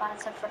been that bad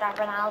except for that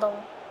Ronaldo.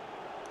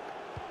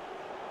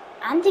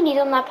 Anthony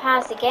done that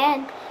pass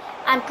again.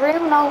 And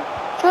Bruno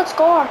should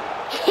score.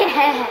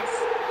 Yes!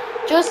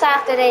 Just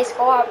after they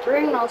score,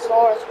 Bruno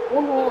scores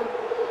 1-1.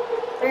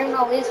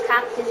 Bruno is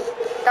captain.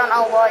 Don't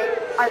know why.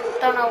 I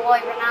don't know why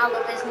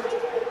Ronaldo isn't.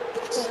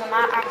 It doesn't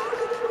matter.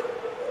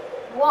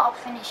 What a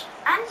finish.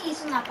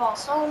 Anthony's done that ball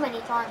so many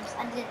times.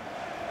 And then,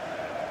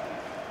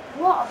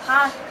 what a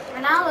pass.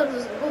 Ronaldo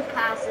does a good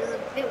pass. It's a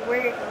bit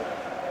weird though.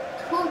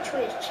 Touch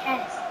with his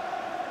chest.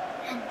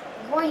 And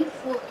right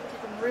foot into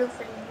the roof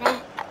of the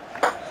net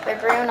by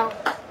Bruno.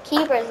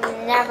 Keeper's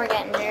never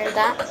getting near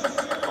that.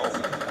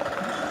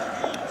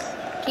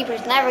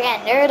 Keeper's never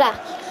getting near that.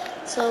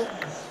 So,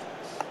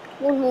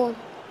 1-1.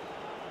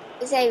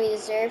 I say we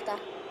deserve that.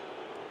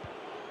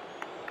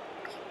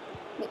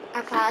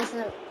 Our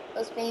passing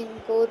was being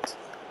good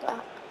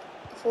the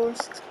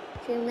first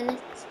few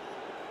minutes.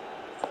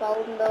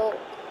 Foden though.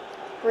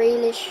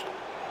 Grealish.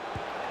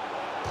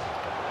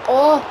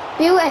 Oh,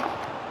 beauty.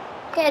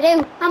 Get it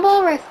out.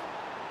 Handball ref.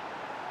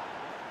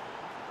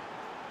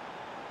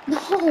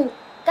 No.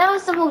 That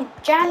was the most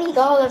jammy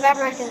goal I've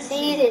ever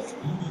conceded.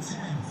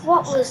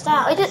 What was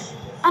that?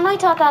 I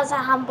thought that was a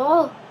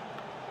handball.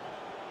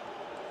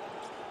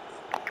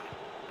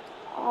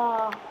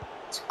 Oh,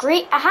 it's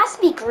great. It has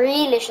to be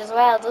Grealish as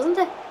well, doesn't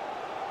it?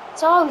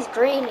 It's always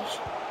Grealish.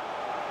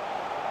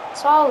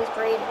 It's always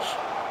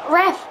Grealish.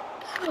 Ref.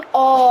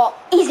 Oh,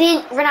 he's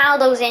in.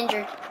 Ronaldo's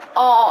injured.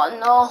 Oh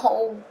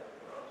no.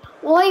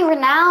 Why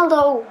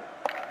Ronaldo?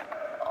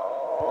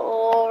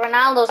 Oh,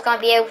 Ronaldo's gonna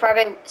be out for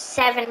about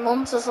 7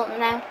 months or something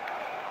now.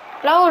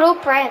 Blow it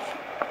up, ref.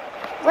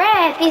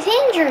 Ref, he's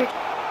injured.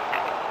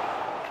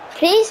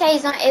 Please say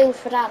he's not out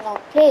for that long,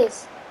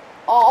 please.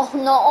 Oh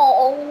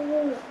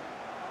no.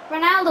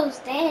 Ronaldo's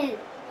dead.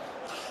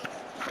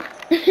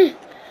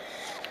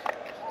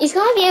 He's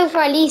gonna be out for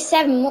at least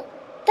 7 months.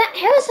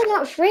 How is that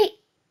not free?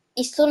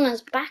 He's still on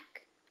his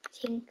back, I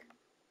think.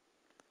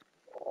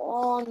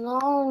 Oh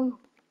no.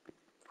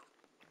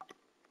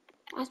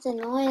 That's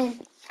annoying.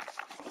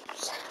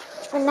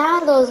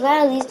 Ronaldo as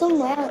well, he's done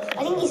well.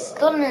 I think he's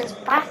stood on his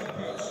back.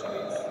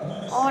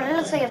 Oh, that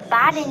looks like a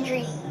bad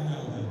injury.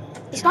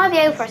 He's gonna be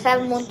out for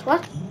 7 months.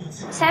 What?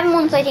 7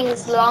 months I think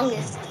is the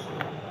longest.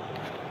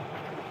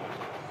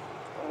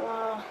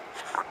 Oh.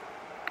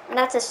 And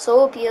that's a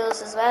sub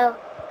use as well.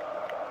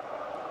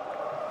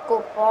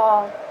 Good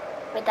ball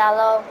with that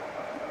low.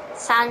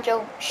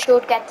 Sancho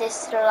should get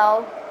this to the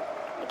low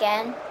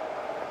again.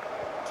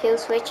 2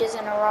 switches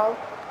in a row.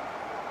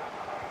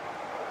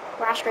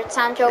 Rashford,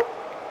 Sancho,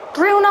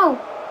 Bruno.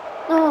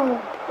 No.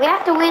 We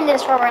have to win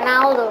this for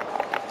Ronaldo.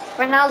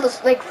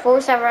 Ronaldo's like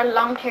first ever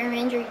long-term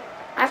injury.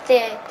 I have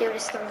to do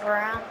this to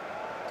Varane.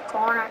 The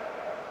corner.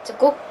 It's a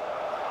go.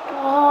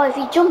 Oh, if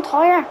he jumped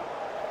higher.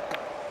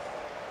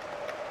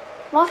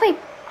 What if I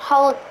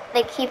hold,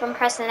 like, keep on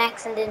pressing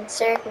X and then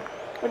circle?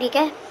 What do you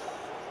get?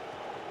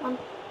 On the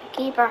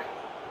keeper.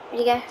 What do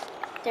you get?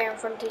 There in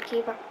front of the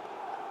keeper.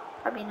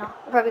 Probably not.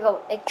 I'll probably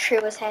go like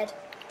through his head.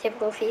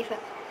 Typical FIFA.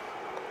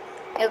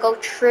 It'll go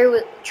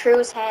through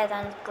his head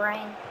and his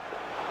brain.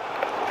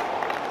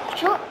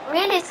 Sure,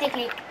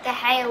 realistically, the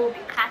hair will be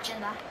catching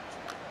that.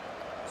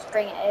 Just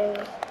bring it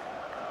out.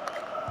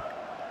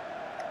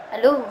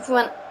 I love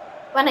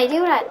when I do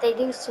that, they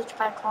do such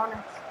bad corners.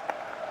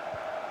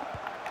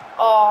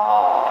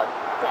 Oh,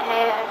 the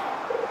hair.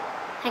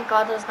 Thank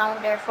God there's no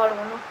one there following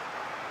up.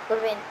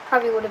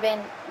 Probably would have been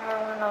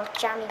one of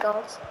those jammy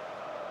goals.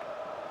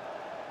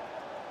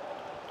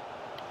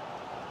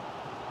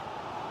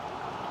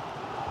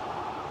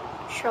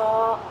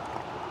 Shaw.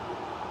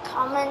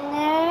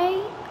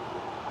 McTominay.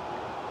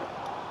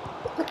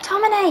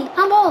 McTominay!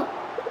 Handball!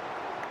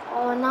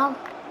 Oh no.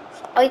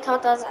 I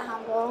thought that was a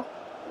handball.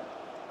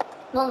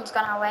 Nothing's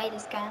gone our way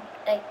this game.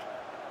 Like,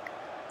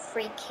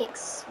 free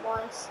kicks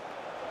wise.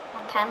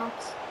 And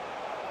penalties.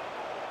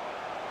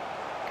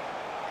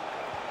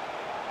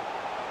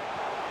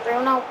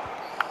 Bruno.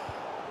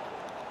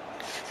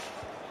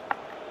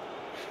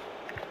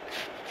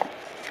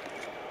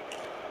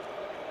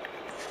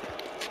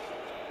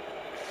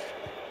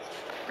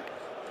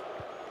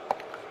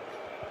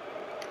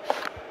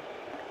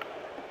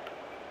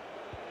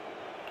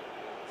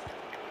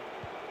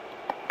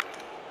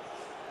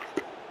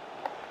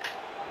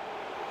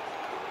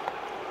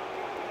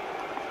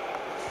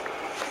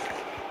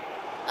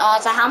 Oh,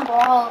 it's a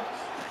handball.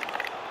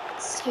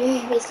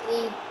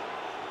 Seriously.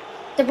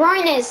 De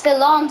Bruyne is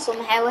still on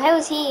somehow. How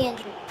is he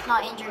injured?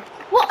 Not injured.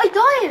 What? I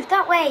dived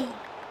that way.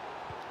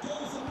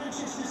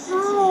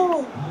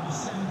 No.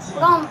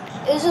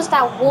 It was just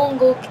that one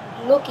good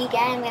lucky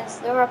game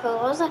against Liverpool,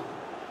 was it?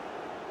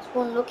 Just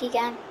one lucky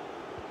game.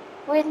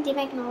 Why didn't he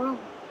make no run?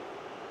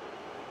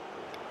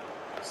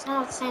 It's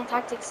not the same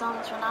tactics on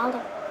as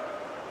Ronaldo.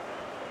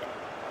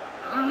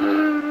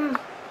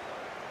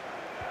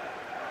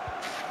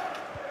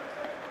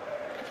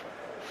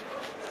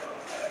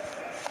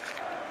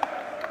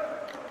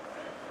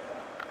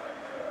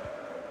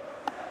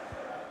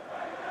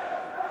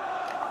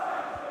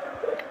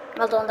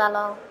 Well done,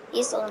 Dallo.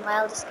 He's done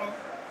well this game.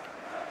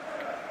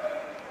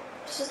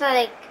 It's just that,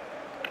 like,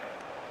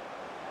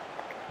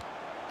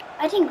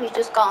 I think we've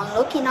just got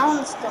unlucky. No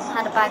one's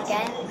had a bad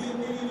game.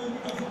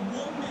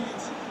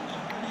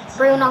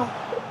 Bruno,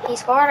 he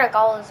scored a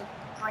goal. It was a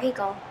great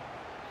goal.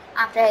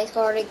 After they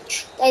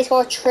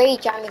scored 3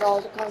 jammy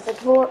goals because the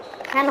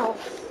penalty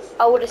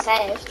I would have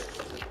saved.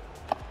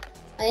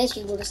 I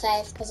literally would have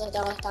saved because I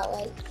don't like that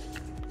way.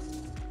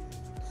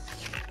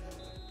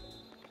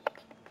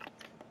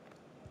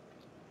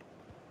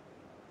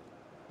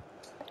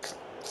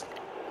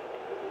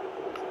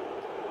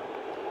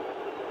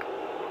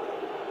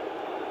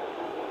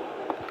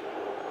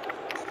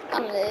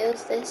 I'm gonna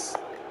lose this.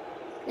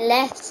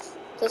 Let's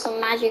do some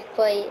magic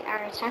by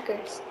our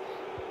attackers.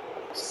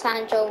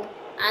 Sancho,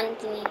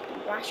 Anthony,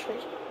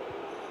 Rashford.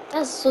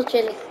 That's such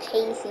a like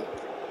tasty.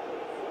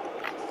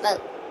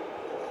 Well,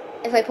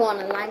 if I put on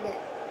a Langa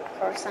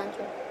for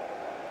Sancho.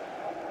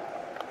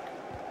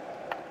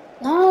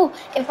 No,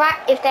 if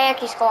they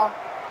actually score.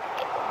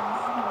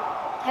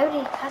 How did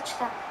he catch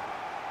that?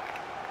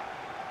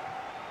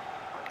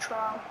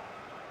 Throw.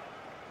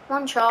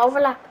 One throw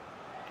overlap.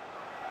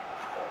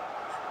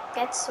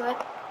 Gets to it.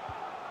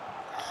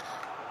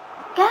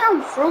 Get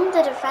him from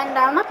the defender.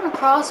 I'm not going to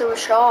cross it with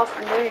Shaw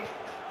from there.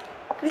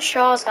 Who's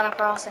Shaw's going to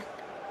cross it?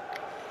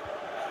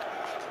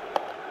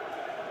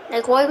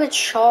 Like, why would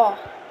Shaw?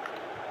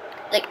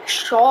 Like,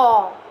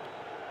 Shaw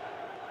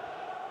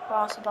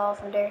cross the ball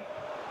from there.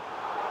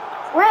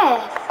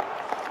 Ref!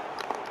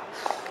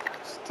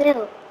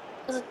 Still.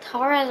 Was it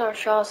Torres or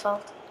Shaw's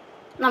fault?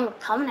 No,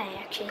 McTominay,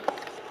 actually.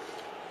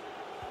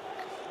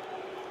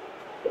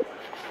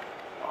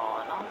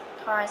 Oh, no.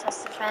 Torres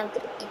has to defend.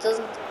 He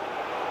doesn't.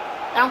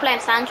 I don't blame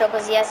Sancho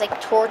because he has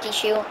like 30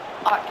 shoot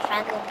or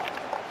defending.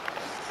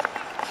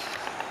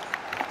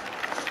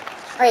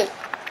 Right.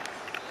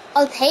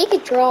 I'll take a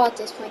draw at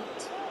this point.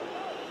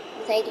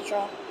 I'll take a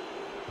draw.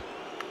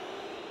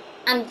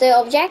 And the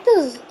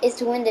objective is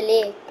to win the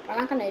league. We're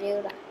not going to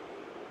do that.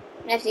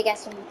 We have to get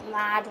some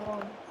mad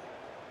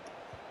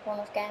run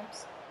of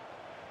games.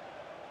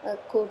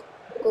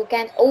 Good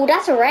games. Oh,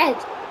 that's a red.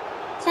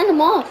 Send him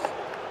off.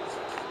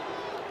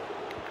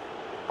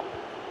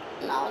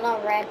 No,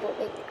 not red, but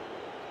like.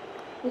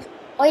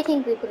 I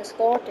think we could have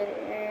scored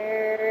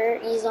there.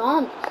 He's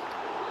on.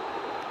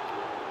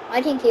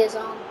 I think he is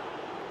on.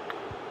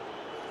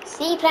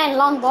 See, playing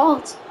long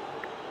balls.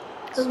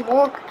 Doesn't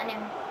work, and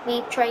then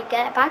we try to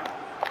get it back.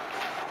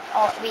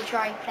 Or we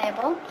try to play a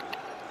ball.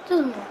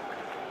 Doesn't work.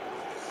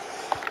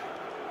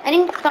 I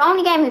think the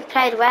only game we've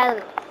played well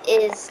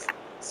is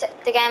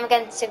the game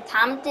against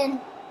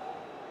Southampton.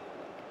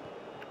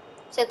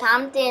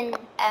 Southampton,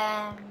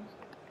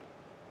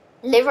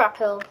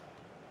 Liverpool.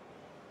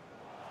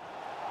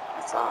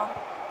 That's all.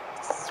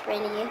 That's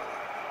really it.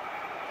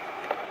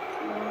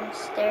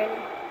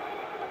 Sterling.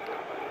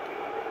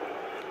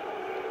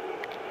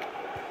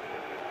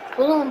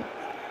 Pull on.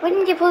 Why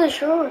didn't you pull it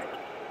short?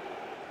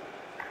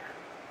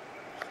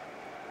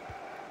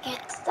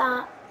 Gets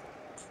that.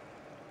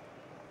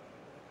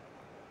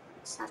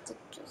 Just have to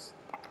just.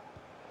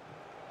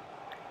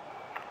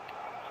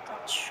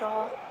 That's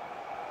short.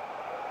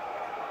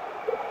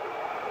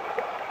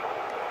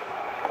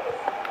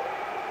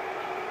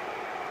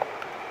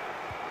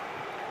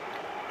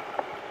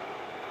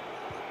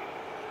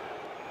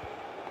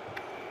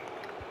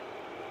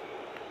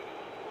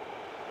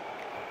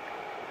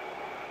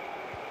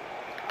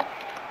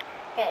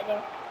 Get it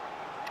there.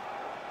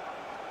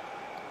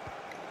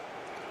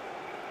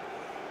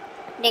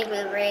 I think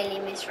we'll really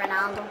miss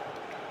Ronaldo.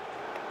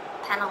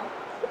 Panel.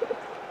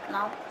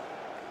 No.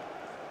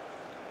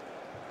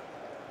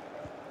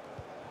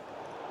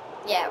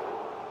 Yeah,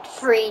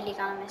 we're really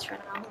gonna miss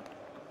Ronaldo.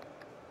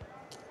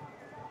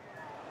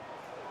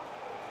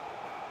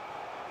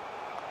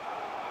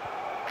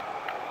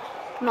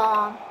 Come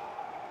on.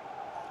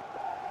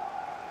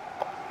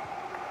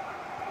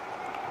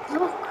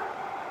 Look.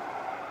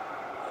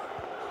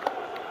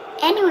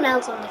 Anyone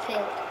else on the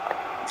field,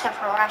 except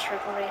for Rashford,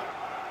 would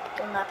have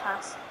done that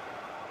pass.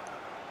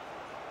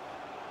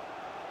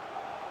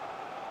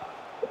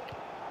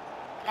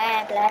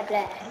 Blah, blah,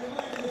 blah.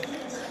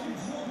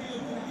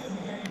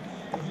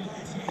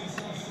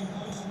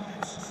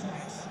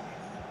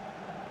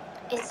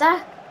 Is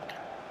that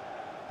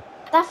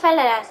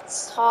fella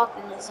that's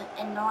talking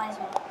annoys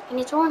me. Can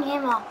you turn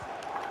him off?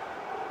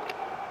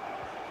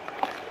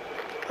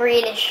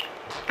 Grealish.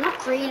 Not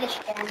Grealish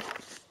again.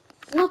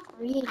 Not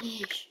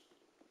Grealish.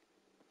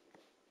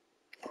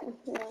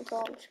 No, it's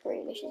always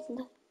Grealish, isn't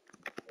it?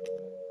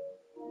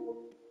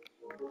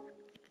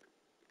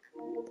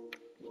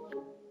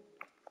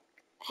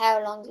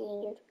 How long is he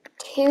injured?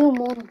 2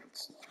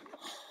 months.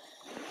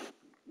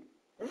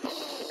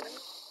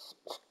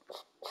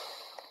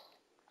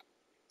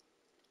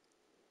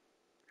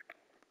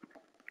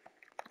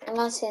 I'm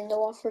not saying the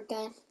Watford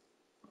game.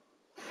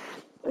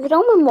 If you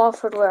don't win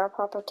Watford, we're a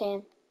proper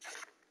team.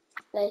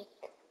 Like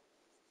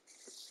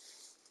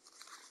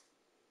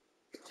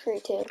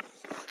 3-2.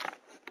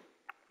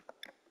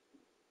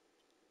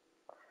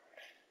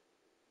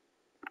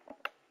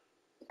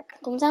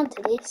 Comes down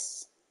to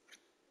this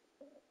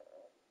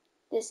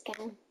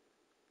game.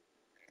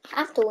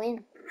 Have to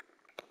win.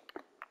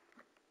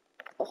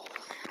 Oh,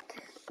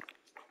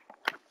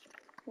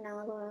 now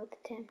I'll go out the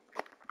 10.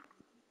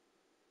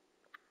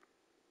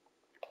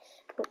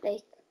 But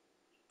like,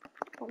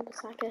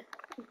 Wan-Bissaka.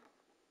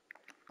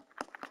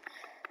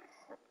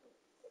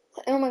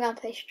 Who am I gonna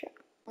play strike?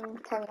 I'm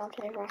probably gonna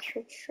play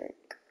Rashford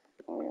strike.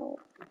 Oh no.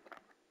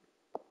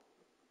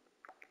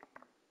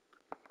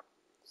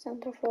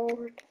 Centre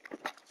forward.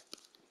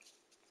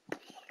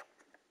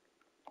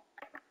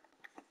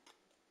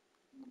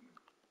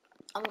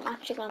 I'm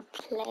actually gonna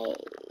play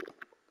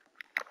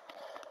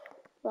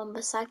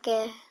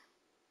Wan-Bissaka.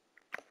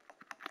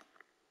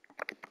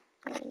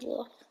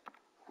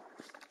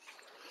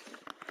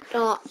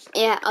 Oh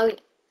yeah, I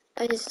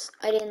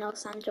didn't know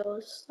Sancho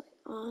was like,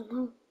 oh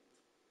no.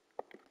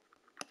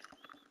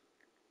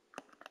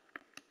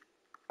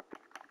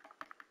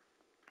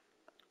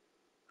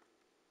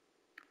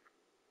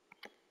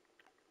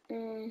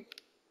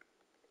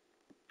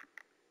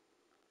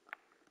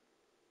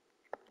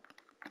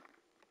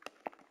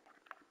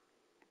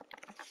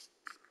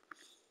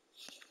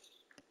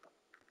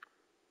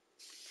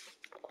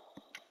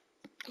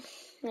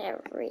 Yeah,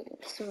 really,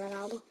 Mr.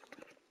 Ronaldo.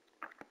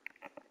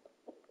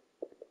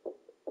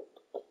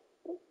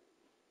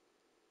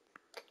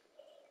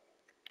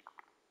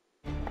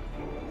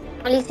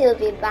 At least he'll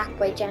be back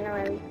by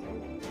January.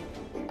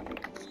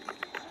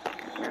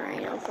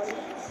 Alright, no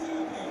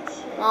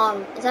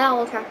problem. Is that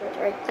Old Trafford,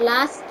 right? The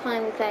last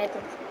time we played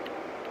them.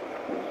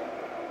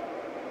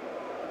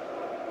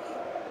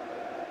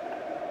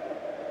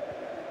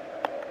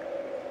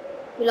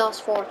 We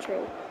lost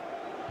 4-3.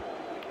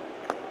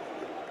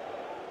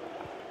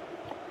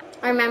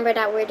 I remember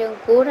that we were doing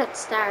good at the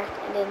start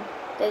and then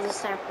they just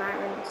start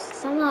battering us.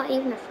 It's not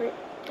even a free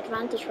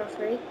advantage for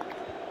free.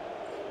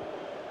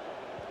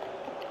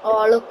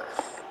 Oh look,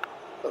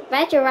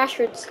 bet your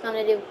Rashford's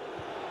gonna do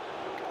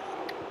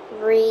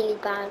really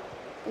bad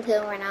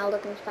until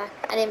Ronaldo comes back,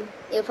 and then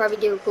he'll probably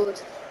do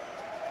good.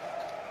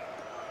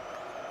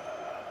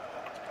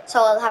 So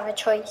I'll have a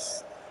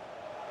choice.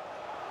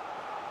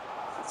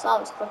 It's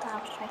always good to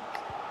have a choice.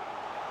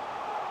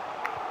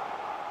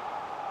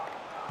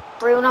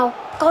 Bruno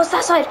goes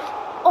that side.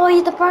 Oh, he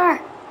hit the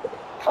bar.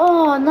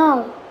 Oh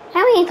no! How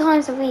many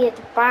times have we hit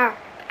the bar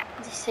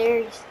in this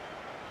series?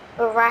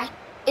 But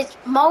it's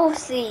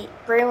mostly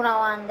Bruno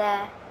and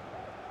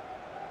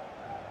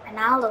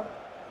Ronaldo.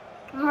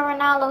 Remember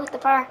Ronaldo hit the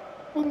bar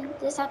in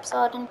this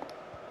episode, and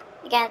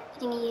again, I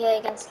think he hit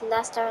against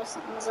Leicester or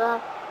something as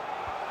well.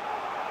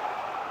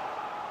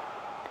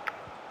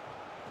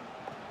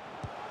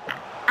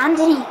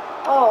 Anthony.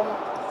 Oh,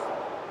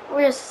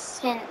 we're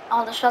just hitting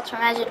all the shots from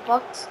edge of the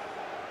box.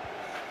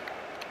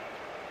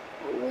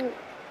 Ooh.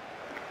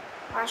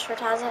 Rashford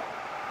has it.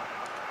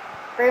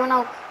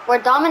 Bruno.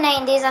 We're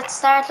dominating these at the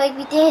start like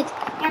we did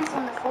against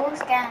them the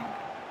first game.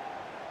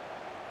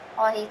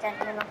 Oh, he's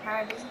getting a little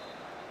hard, isn't he?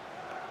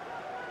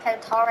 How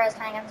Torres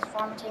playing against the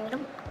former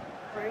team.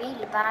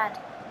 Really bad.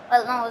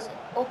 Well, no, it was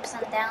ups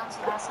and downs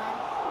last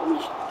time. We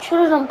should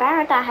have done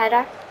better at that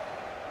header.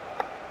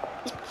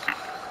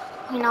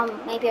 You know,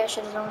 maybe I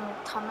should have done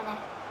with Tomine.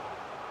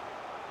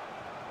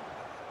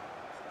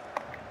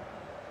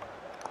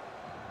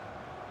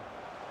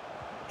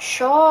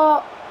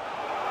 Shaw.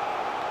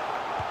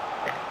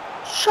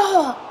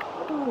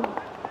 Ooh.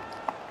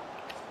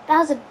 That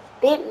was a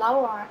bit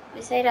lower. I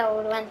say that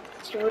would have went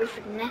to the roof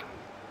of the net.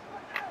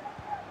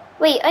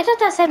 Wait, I thought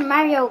that said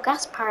Mario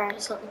Gaspar or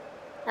something.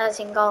 That was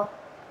in goal.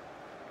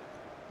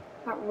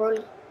 Not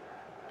Rulli.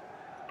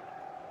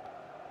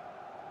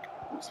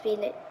 Must be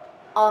lit.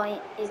 Oh,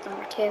 he's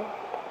number 2.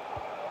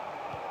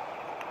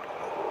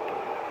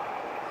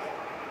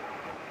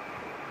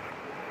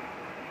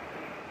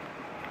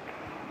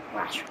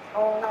 Rashford.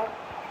 Oh no.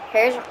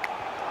 Here's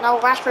no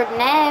Rashford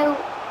now.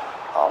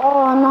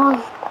 Oh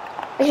no.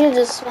 I should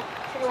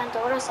have went the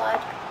other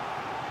side.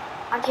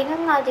 I think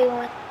I'm gonna do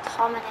with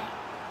Tomine.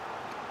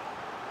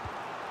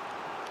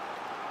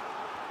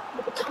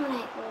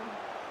 Tomine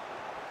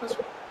was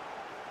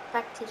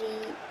back to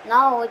the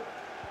no.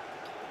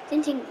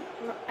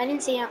 I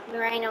didn't see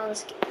Moreno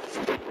was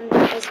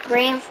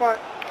green for a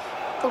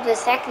couple of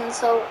seconds,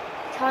 so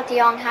I thought De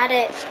Jong had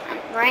it, and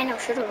Moreno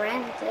should have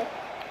ran with it.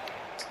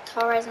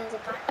 Torres wins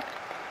it back.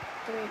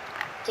 Then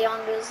De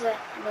Jong loses it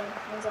and then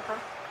wins it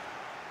back.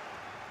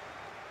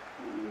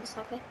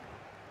 Saka.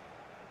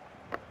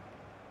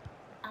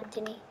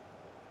 Anthony.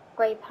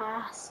 Great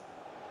pass.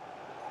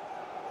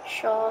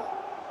 Shaw.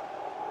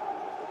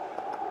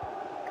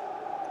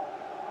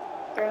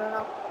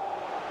 Bruno.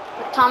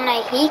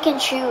 McTominay, he can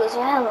shoot as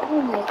well.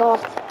 Oh my god.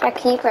 That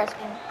keeper has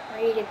been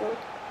really good.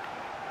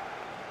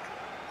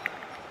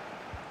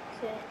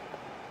 Okay.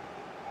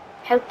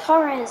 How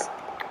Torres.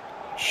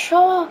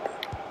 Shaw.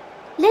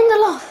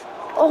 Lindelof.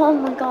 Oh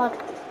my god.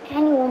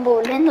 Anyone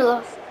but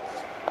Lindelof.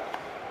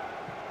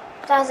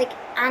 That was like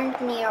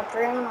Anthony or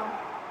Bruno.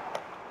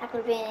 That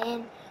could have been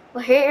in.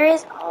 But here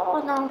is.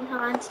 Oh no,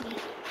 not Anthony.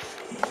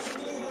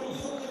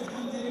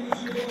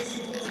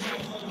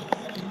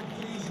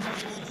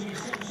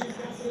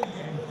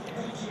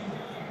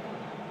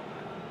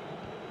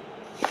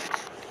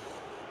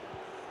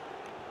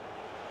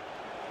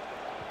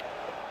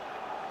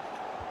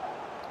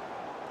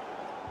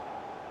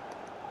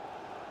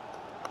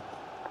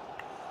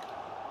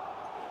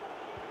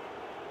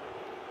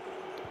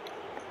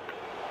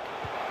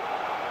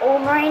 Oh,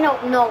 Moreno,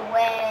 no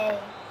way.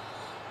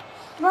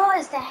 What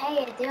is the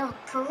hell doing?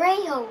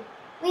 Parejo,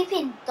 we've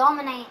been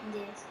dominating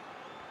this.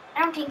 I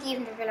don't think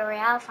even the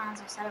Villarreal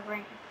fans are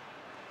celebrating.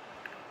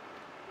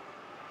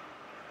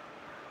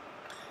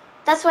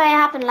 That's what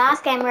happened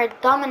last game. We were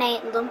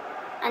dominating them,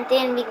 and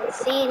then we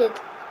conceded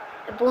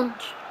a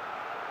bunch.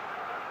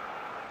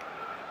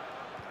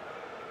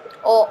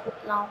 Oh,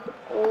 no.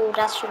 Oh,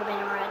 that should have been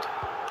a red.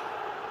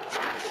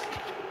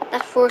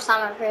 That's the first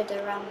time I've heard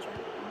the round.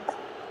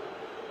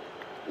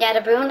 Yeah,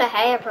 the Bruno De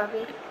Gea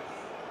probably.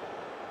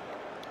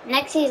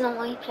 Next season I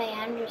might play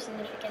Anderson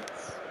if it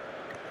gets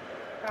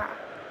better.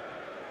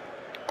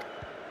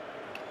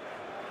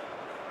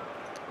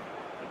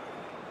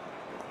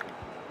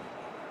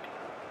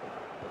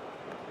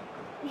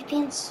 We've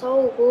been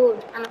so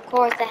good, and of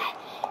course the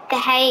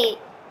Gea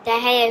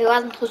who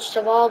hasn't touched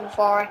the ball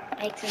before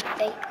makes a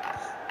mistake.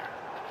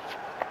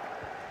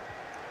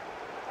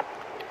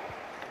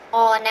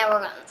 Oh, now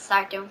we're gonna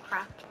start doing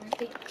crap, aren't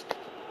we?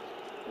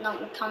 No,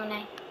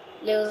 McTominay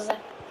loses it.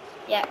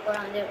 Yeah, we're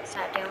gonna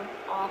start doing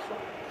awful.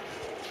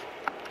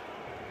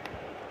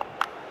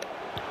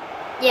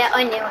 Yeah,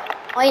 I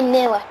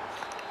knew it.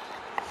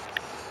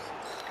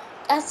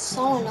 That's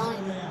so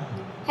annoying.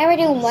 How we're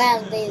doing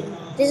well, they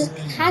just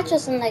catch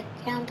us in the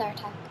counter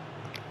attack.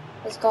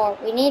 We score.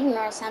 We need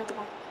another centre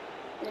back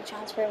in the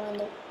transfer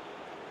window.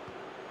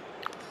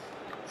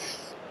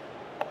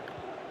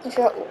 If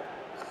you're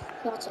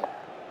what's it?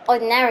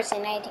 I've never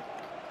seen anything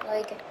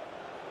like it.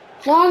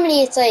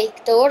 Normally it's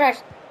like the other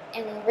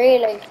in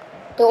real life,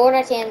 the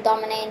other team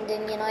dominating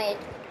than United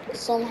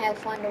somehow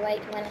find a way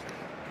to win it.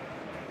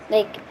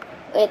 Like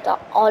with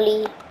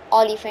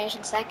Ollie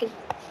finishing second.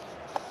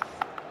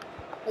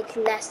 Like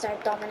Leicester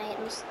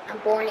dominating us and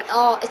Burnley.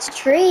 Oh, it's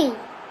 3.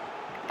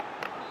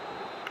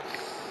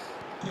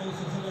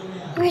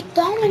 We're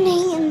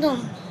dominating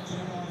them.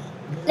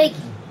 Like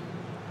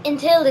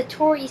until the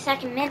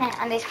 32nd minute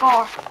and they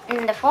score. And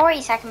in the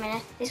 42nd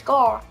minute they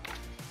score.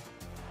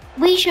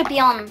 We should be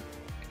on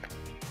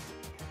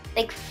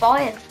like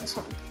 5 or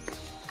something.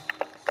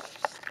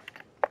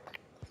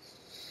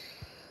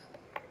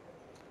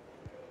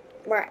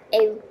 We're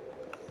out.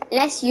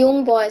 Unless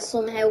young boys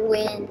somehow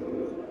win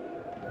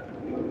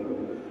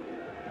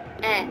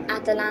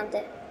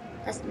Atalanta.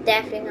 That's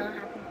definitely gonna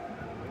happen.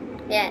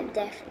 Yeah,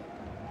 definitely.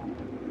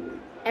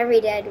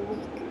 every day of the week.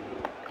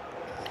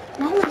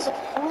 No one's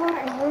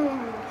supporting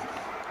home.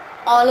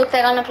 Oh, look,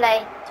 they're gonna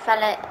play. The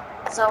fella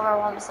is over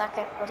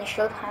Wan-Bissaka, but they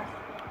should have.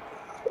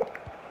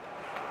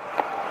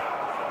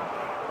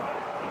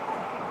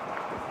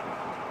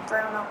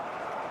 Bruno.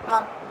 Come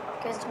on.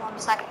 Give it to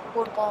Wan-Bissaka.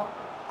 Good ball.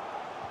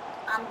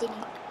 Anthony.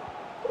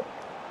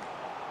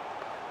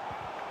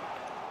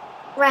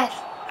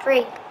 Ref.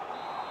 Free.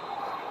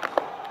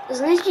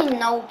 There's literally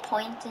no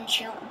point in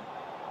shooting.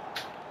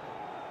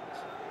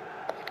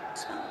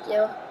 So,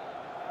 yeah.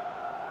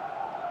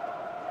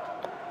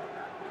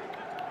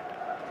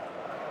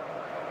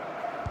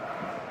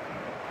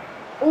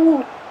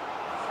 Ooh.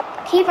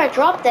 Keeper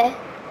dropped it.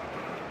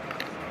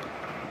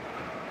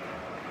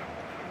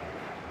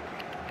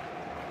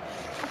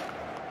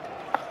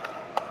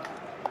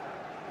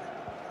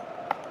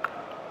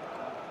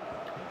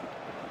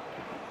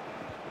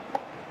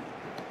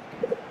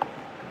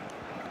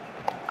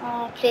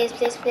 Oh, please,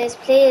 please, please,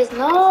 please.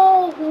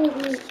 No.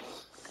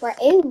 We're out.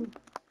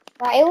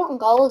 We're out on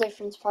goal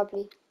difference,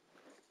 probably.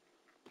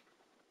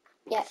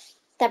 Yeah,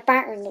 they're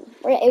battering them.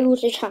 We're out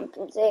of the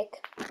Champions League.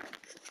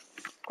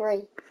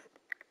 Great.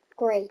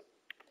 Great.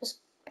 Just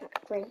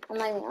great. I'm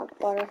not even gonna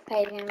bother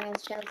paying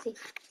against Chelsea.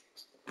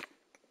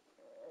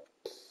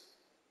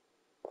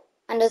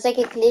 And there's like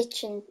a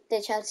glitch in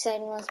the Chelsea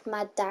side was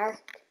mad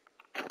dark.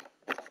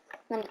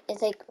 And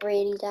it's like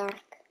really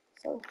dark.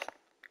 So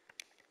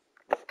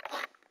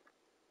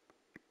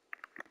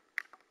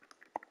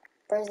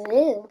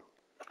Brazil.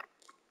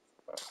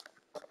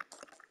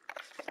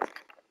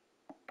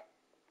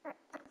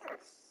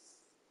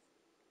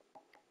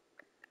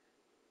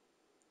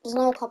 There's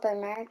no Copa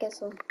America,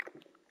 so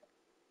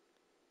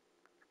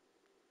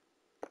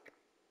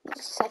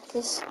just set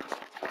this.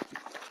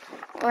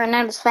 We're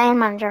now the Spain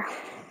manager.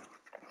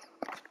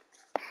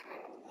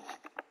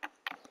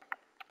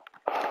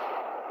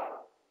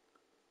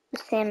 The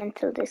same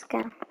until this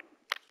game.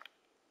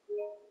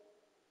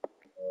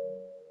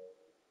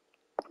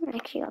 I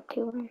actually got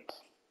 2 wins.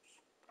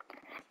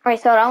 Right,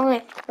 so the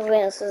only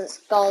wins is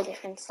goal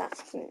difference.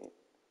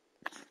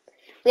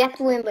 We have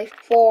to win by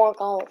 4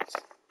 goals.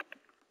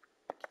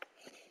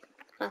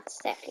 That's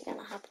definitely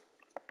gonna happen.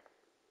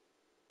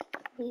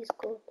 He's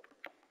good.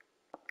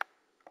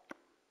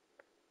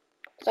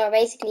 So we're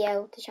basically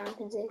out the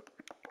Champions League.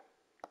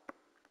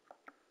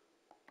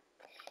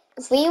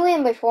 If we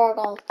win by 4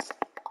 goals,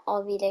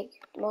 I'll be like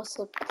the most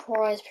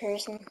surprised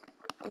person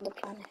on the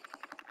planet.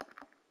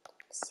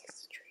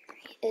 63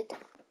 rated.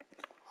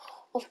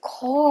 Of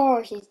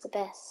course he's the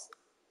best.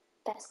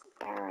 Best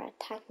bar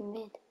attacking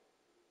mid.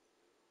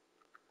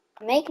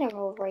 I'm making him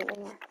over right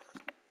winger.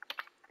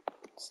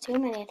 There's too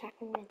many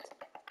attacking mids.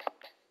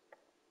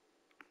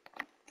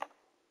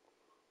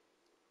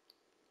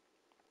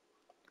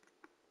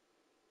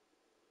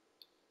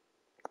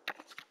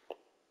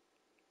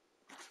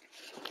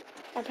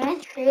 I'm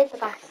playing 3 at the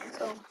back,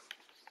 so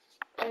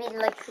I need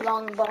like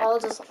long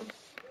balls or something.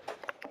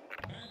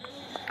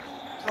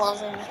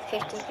 Balls in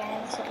 50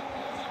 games, so.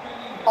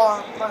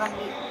 Or we're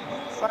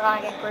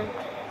gonna get grouped.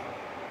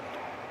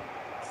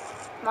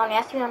 Mom, we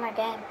have to be on our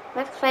game. We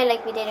have to play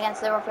like we did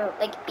against Liverpool.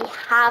 Like, we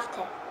have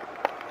to.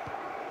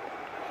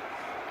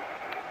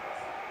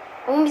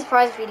 I wouldn't be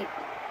surprised if we,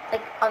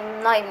 like,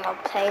 I'm not even gonna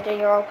play the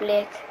Europa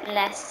League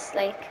unless,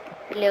 like,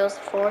 we lose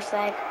the first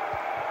leg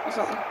or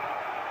something.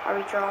 Or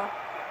we draw.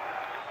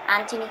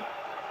 Anthony.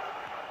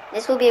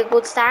 This will be a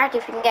good start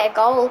if we can get a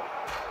goal.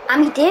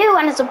 And we do,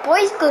 and it's a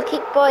bicycle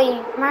kick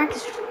by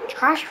Marcus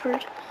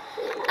Rashford.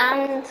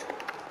 And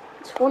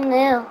it's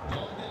 1-0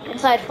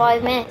 inside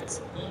 5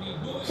 minutes.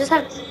 Just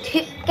have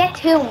to get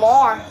 2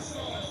 more.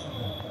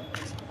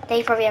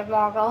 They probably have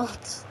more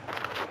goals.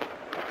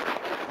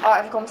 Or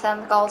if it comes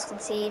down to goals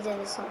conceded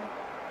or something.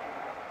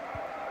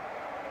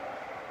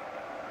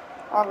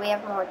 Or we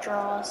have more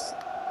draws.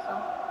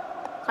 So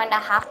kinda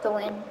have to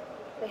win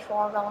by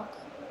 4 goals.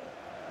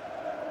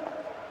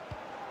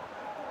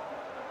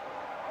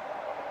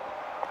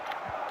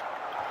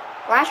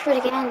 Rashford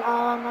again,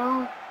 oh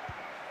no.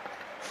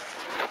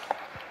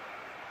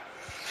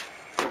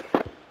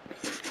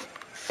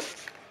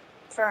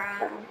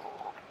 Varane.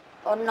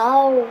 Oh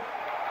no.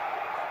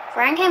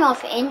 Varane came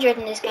off injured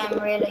in this game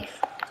really.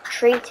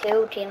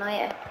 3-2 to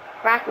United.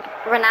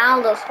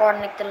 Ronaldo scored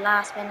in like the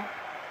last minute.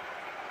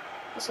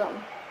 Or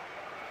something.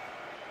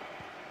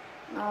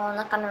 No, I'm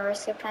not gonna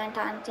risk it playing to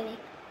Anthony.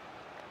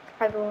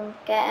 Probably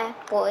won't get it,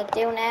 but I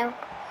do now.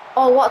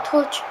 Oh, what a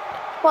touch.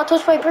 What a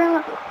touch by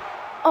Bruno.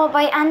 Oh,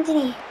 by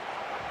Anthony.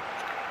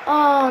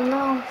 Oh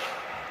no.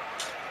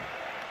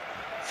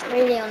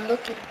 Really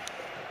unlucky.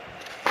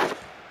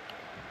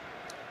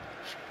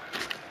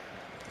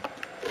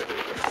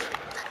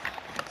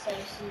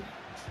 Seriously.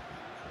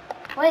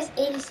 What is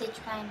 86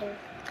 trying to do?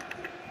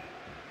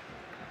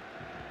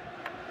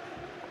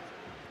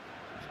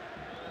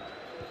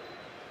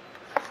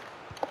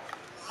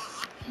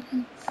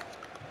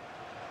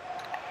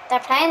 They're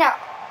playing their...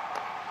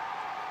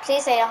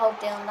 Please say I hope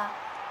they on that.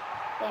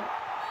 They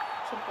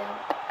keep doing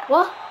it.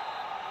 What?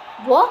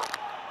 What?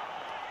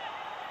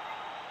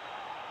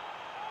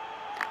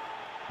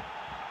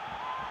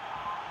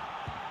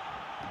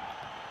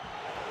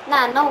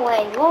 Nah, no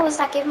way. What was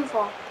that given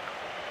for?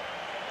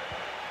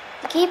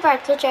 The keeper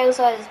touch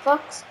outside his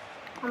box.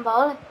 I'm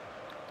balling.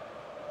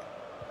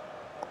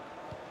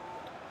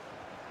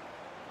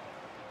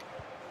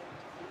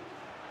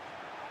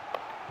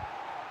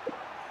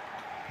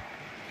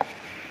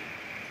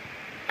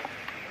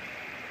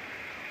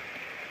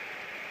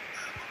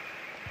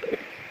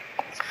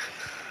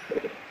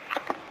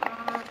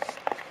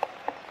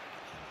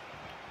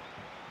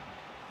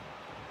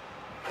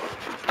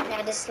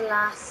 Yeah, this is the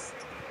last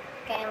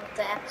game of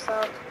the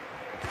episode.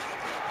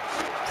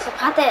 So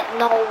Pate,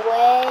 no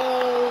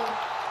way.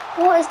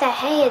 What is that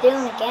Haya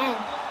doing again?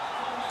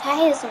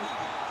 Haya isn't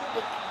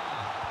like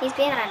he's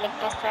been our like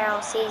best player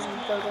all season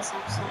until this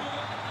episode.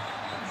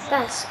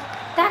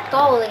 That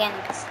goal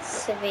against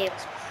Seville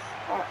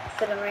or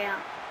for the Real.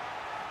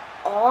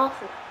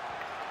 Awful.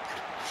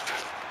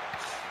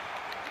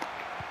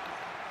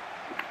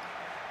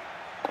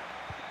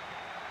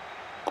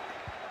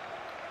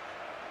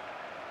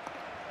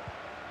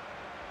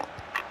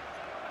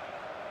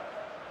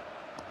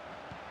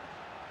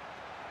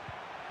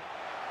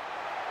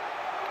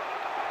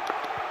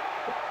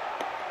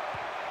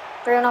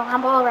 Bruno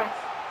handball ref.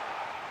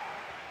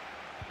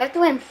 We have to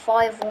win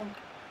 5-1.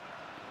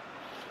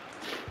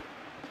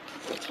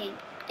 I think.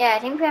 Yeah, I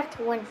think we have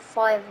to win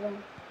 5-1.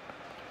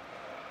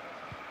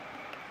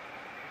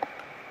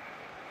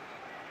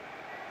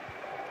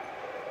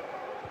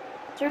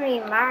 It doesn't really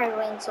matter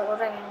wins the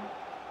other game.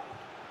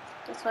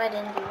 That's why I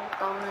didn't do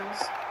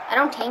bonus. I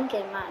don't think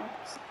it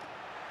matters.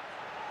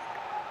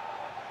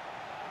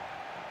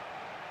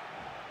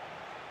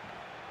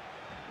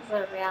 For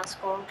the Real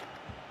scored.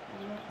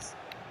 Anyways.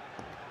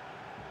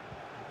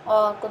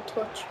 Oh, good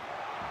touch.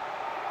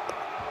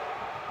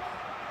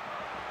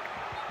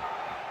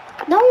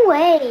 No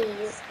way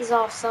he's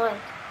offside.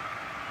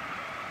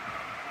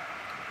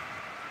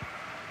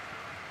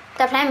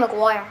 They're playing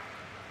Maguire.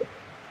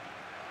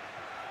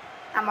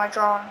 And we're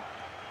drawing.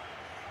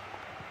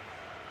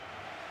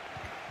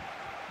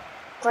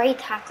 Great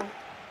tackle.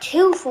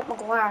 2-foot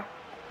Maguire.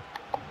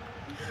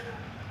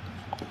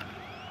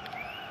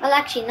 Well,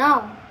 actually,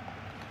 no.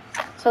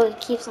 So he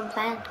keeps on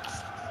playing.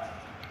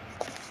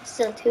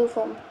 Still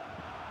 2-foot.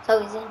 So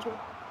he's injured.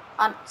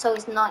 So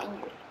he's not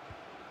injured.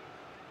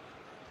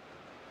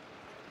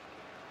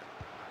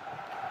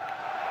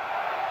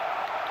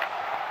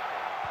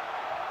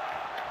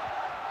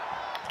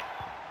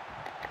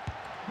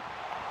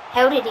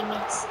 How did he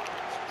miss?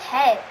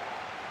 How? I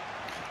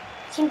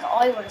think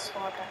I would have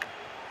scored that.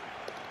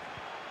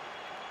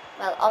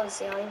 Well,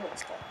 obviously I would have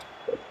scored.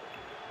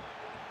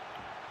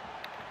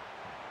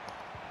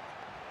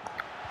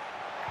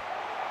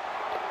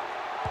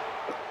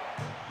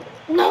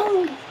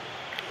 No!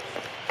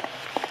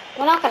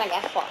 We're not gonna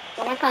get four.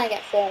 We're not gonna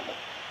get 4.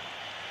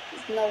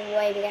 There's no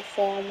way we get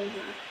 4 here.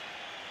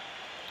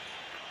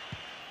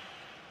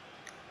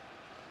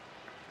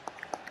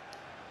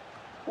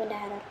 With the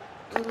header.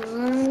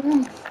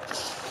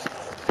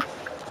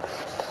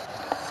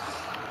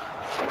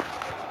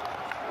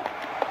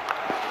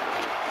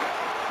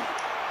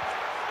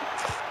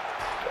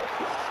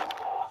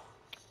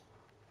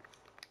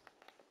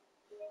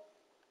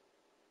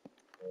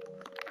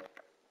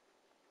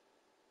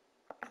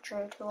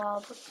 True to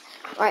all.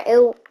 Right,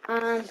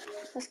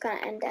 that's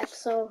gonna end the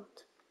episode.